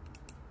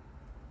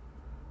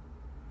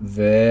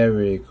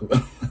 Very cool.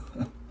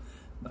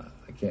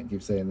 I can't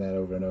keep saying that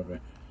over and over.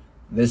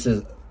 This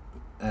is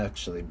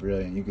actually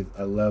brilliant.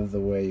 I love the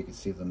way you can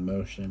see the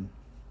motion.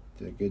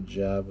 Did a good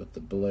job with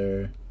the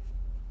blur.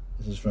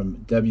 This is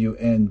from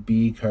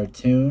WNB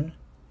Cartoon.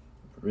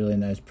 Really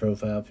nice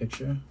profile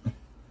picture.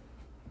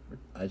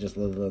 I just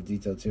love the little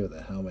detail too.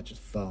 The helmet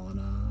just falling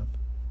off.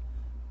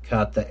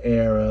 Caught the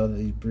arrow.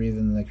 He's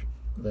breathing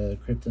the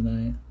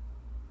kryptonite.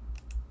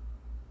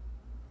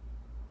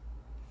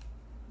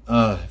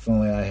 If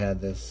only I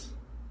had this.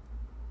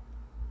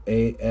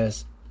 A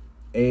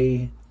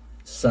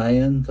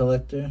Saiyan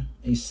collector.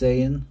 A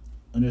Saiyan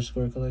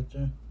 _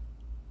 collector.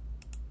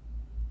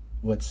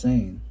 What's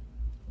saying?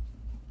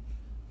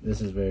 This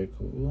is very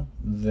cool.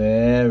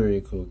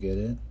 Very cool. Get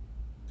it?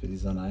 Because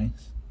he's on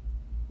ice.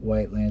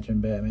 White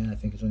Lantern Batman. I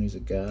think it's when he's a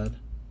god.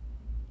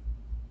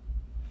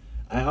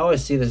 I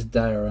always see this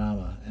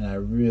diorama, and I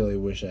really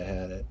wish I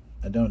had it.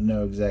 I don't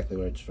know exactly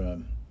where it's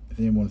from. If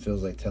anyone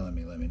feels like telling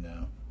me, let me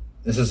know.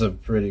 This is a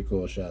pretty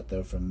cool shot,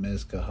 though, from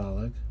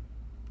Mezcoholic.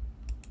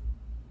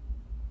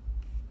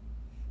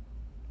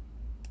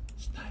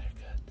 Snyder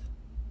Cut.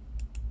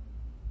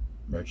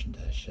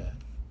 Merchandise shot.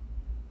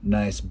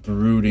 Nice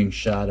brooding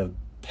shot of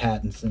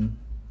Battinson.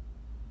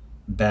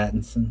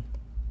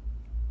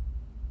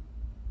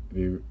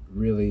 It'd be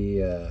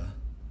really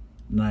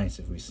nice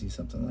if we see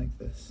something like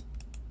this.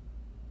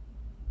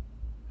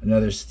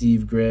 Another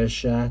Steve Grez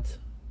shot.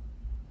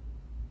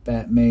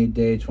 Batmade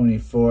Day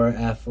 24,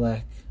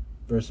 Affleck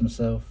versus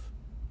himself.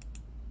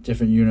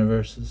 Different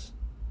universes.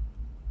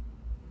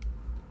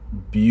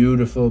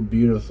 Beautiful,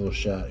 beautiful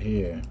shot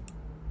here.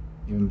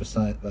 Even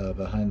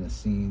behind the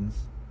scenes.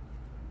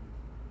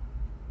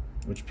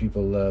 Which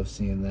people love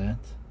seeing that.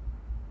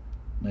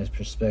 Nice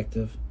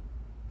perspective.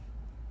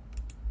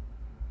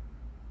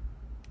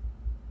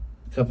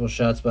 A couple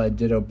shots by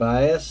Ditto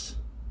Bias.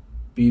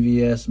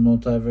 BVS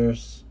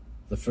Multiverse.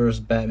 The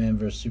first Batman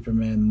vs.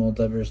 Superman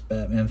Multiverse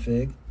Batman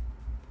fig.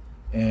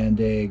 And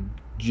a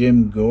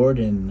Jim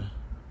Gordon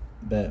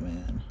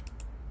Batman.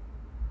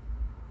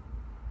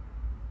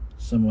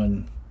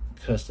 Someone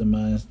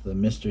customized the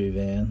mystery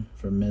van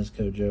for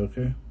Mezco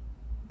Joker.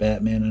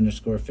 Batman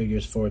 _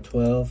 figures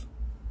 412.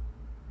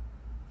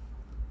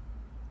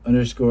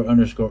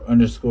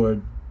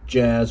 _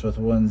 jazz with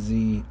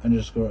 1Z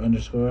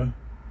 _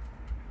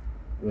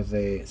 with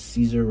a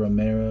Cesar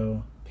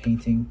Romero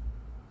painting.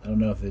 I don't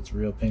know if it's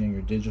real painting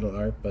or digital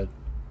art, but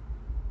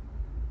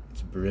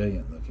it's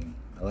brilliant looking.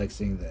 I like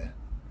seeing the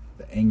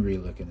angry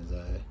look in his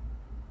eye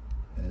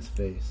and his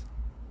face.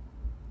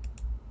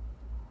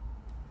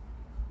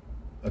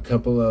 A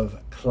couple of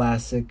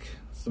classic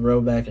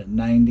throwback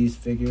 90s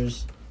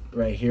figures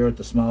right here with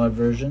the smaller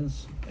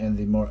versions and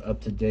the more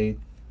up-to-date,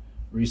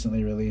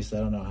 recently released, I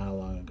don't know how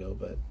long ago,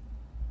 but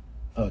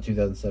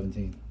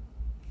 2017.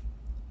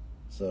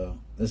 So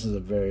this is a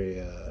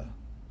very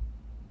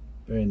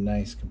very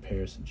nice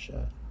comparison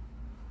shot.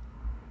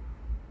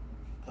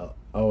 I'll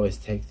always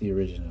take the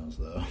originals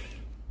though.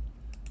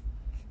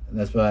 And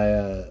that's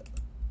by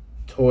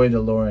Toy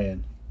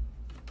DeLorean.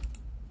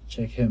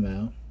 Check him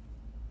out.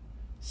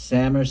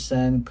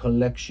 Samerson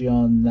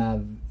Collection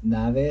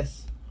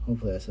Naves.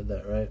 Hopefully I said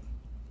that right.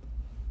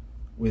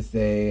 With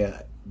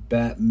a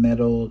bat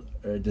metal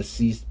or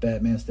deceased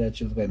Batman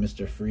statue, look like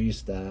Mr. Freeze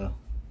style.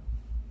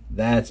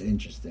 That's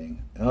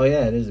interesting. Oh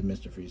yeah, it is a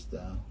Mr. Freeze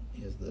style.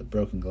 He has the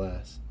broken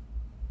glass.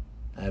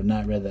 I have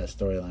not read that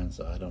storyline,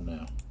 so I don't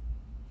know.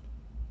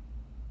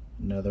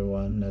 Another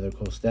one, another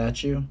cool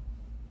statue.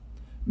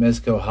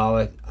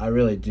 Mezcoholic. I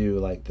really do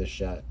like this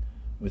shot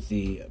with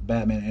the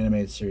Batman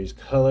animated series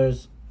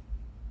colors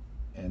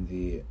and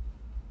the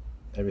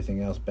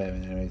everything else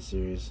Batman animated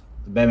series.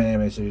 The Batman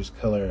animated series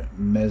color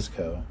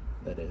Mezco,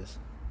 that is,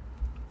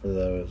 for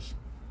those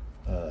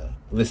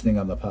listening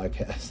on the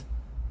podcast.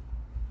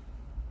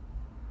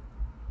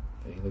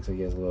 He looks like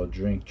he has a little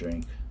drink.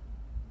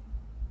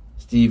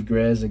 Steve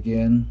Grez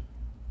again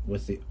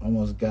with the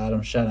almost got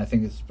him shot. I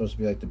think it's supposed to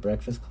be like the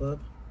Breakfast Club.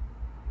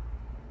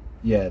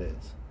 Yeah, it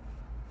is.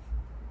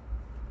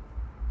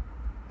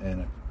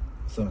 And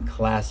some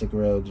classic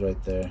rogues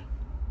right there.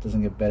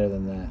 Doesn't get better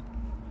than that.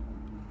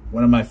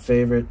 One of my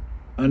favorite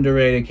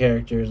underrated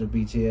characters of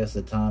BTS,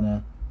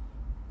 Zatanna.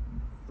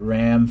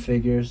 Ram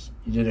figures.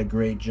 You did a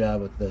great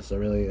job with this. I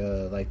really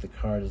like the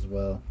card as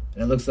well.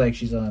 And it looks like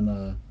she's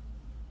on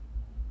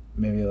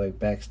maybe like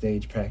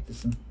backstage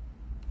practicing.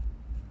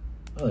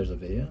 Oh, there's a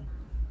video.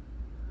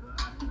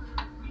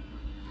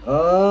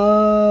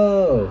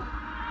 Oh!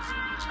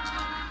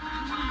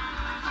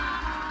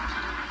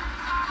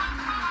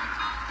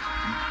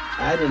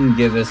 I didn't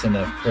give this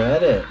enough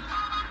credit.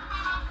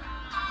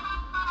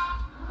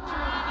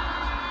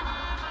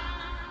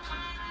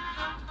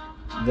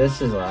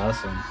 This is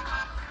awesome.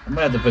 I'm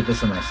gonna have to put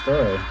this in my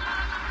story.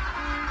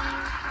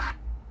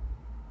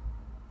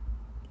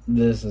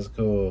 This is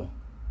cool.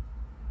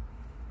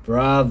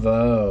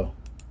 Bravo.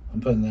 I'm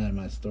putting that in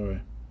my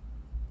story.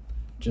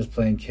 Just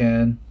Plain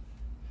Ken.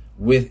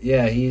 With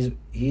he's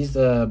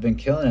been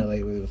killing it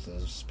lately with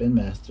the Spin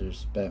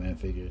Masters Batman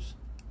figures.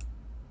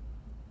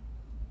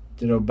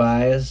 Ditto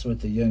Bias with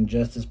the Young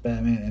Justice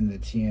Batman and the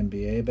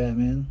TMBA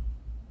Batman.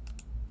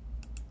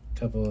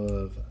 Couple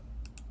of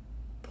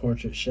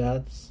portrait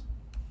shots.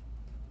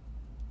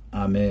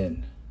 I'm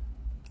in.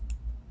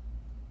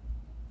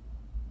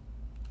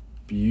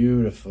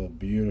 Beautiful,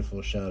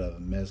 beautiful shot of a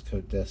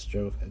Mezco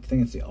Deathstroke. I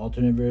think it's the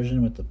alternate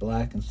version with the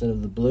black instead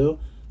of the blue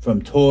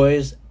from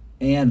Toys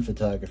and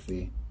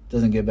Photography.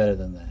 Doesn't get better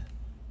than that.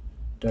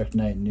 Dark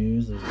Knight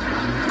News. It's a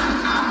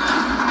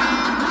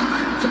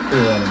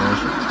cool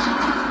animation.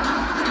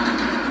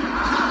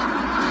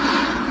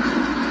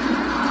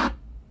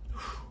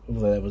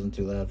 Hopefully that wasn't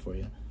too loud for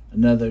you.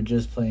 Another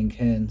Just Plain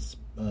Ken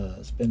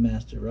Spin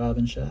Master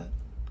Robin shot.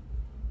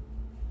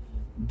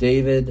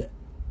 David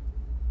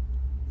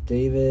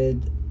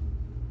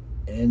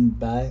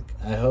Engbak.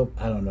 I hope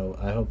I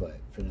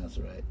pronounced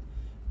it right.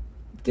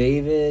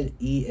 David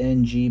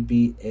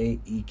Engbaek.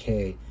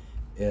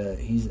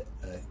 He's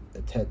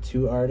a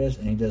tattoo artist,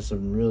 and he does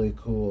some really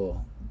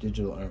cool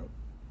digital art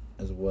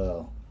as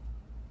well.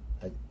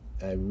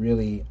 I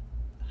really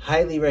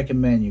highly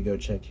recommend you go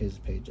check his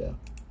page out.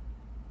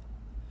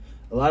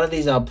 A lot of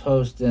these I'll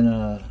post in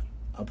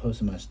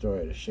my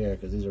story to share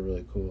because these are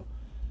really cool.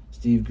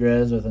 Steve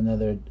Grez with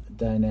another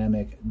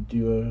dynamic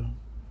duo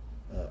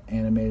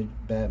animated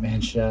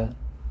Batman shot.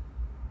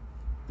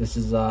 This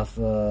is off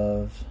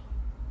of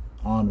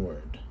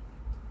Onward,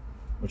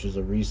 which is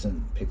a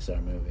recent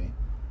Pixar movie.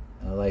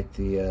 And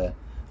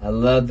I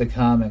love the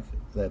comic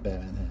that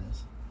Batman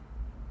has.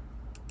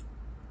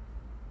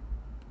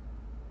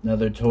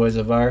 Another Toys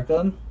of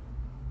Arkham.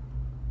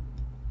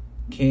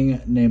 King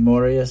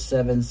Nemoria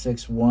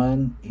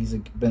 761. He's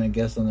been a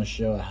guest on the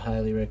show. I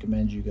highly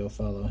recommend you go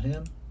follow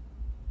him.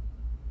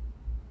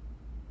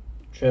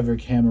 Trevor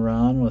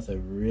Cameron with a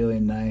really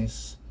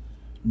nice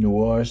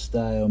noir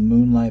style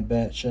Moonlight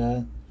Bat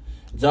shot.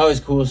 It's always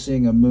cool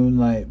seeing a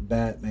Moonlight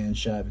Batman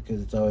shot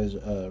because it's always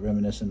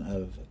reminiscent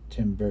of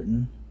Tim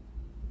Burton,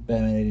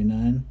 Batman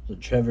 89. So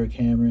Trevor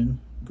Cameron,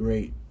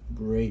 great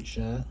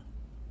shot.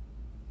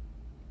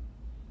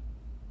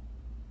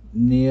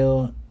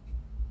 Neil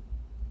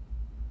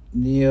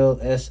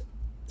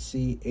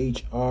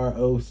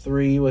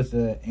SCHR03 with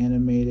the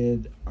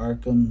animated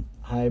Arkham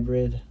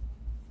hybrid,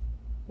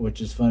 which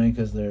is funny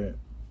because they're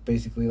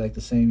basically like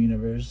the same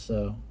universe,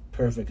 so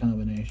perfect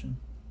combination.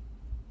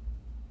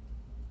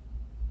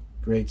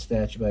 Great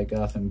statue by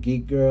Gotham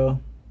Geek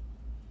Girl.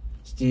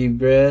 Steve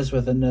Grez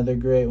with another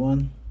great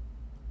one.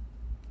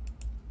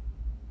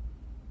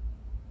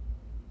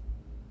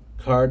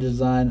 Car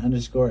Design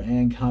 _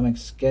 and Comic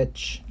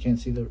Sketch. Can't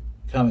see the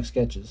Comic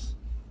Sketches.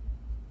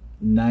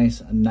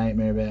 Nice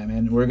Nightmare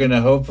Batman. We're going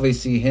to hopefully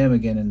see him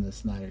again in the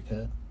Snyder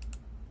Cut.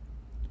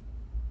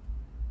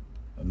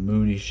 A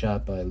moody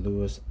shot by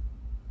Luis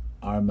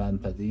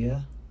Armand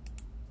Padilla.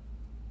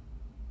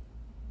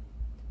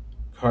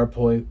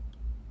 Carpoy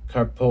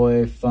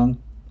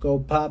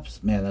Funko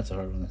Pops. Man, that's a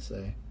hard one to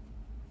say.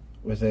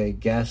 With a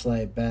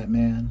Gaslight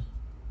Batman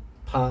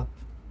pop.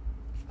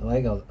 I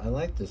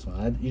like this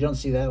one. You don't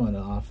see that one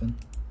often.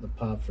 The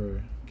pop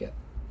for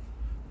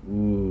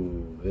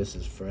Ooh, this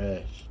is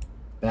fresh.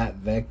 Bat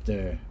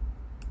Vector.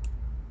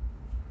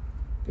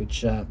 Good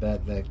shot,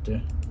 Bat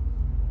Vector.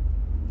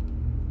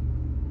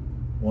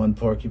 One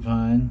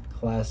Porcupine,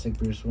 classic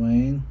Bruce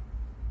Wayne.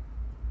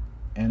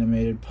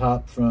 Animated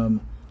pop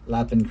from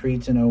Lapin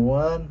Cretin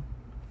 01.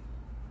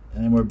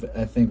 And then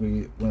I think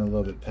we went a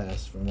little bit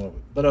past from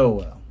but oh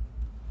well.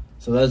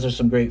 So those are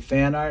some great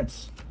fan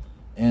arts.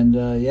 And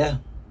yeah,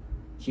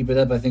 keep it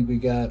up. I think we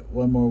got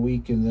one more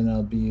week and then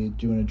I'll be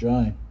doing a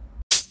drawing.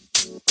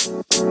 You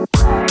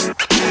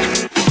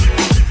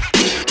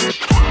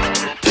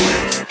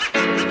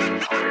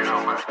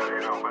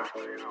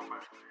know,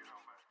 man.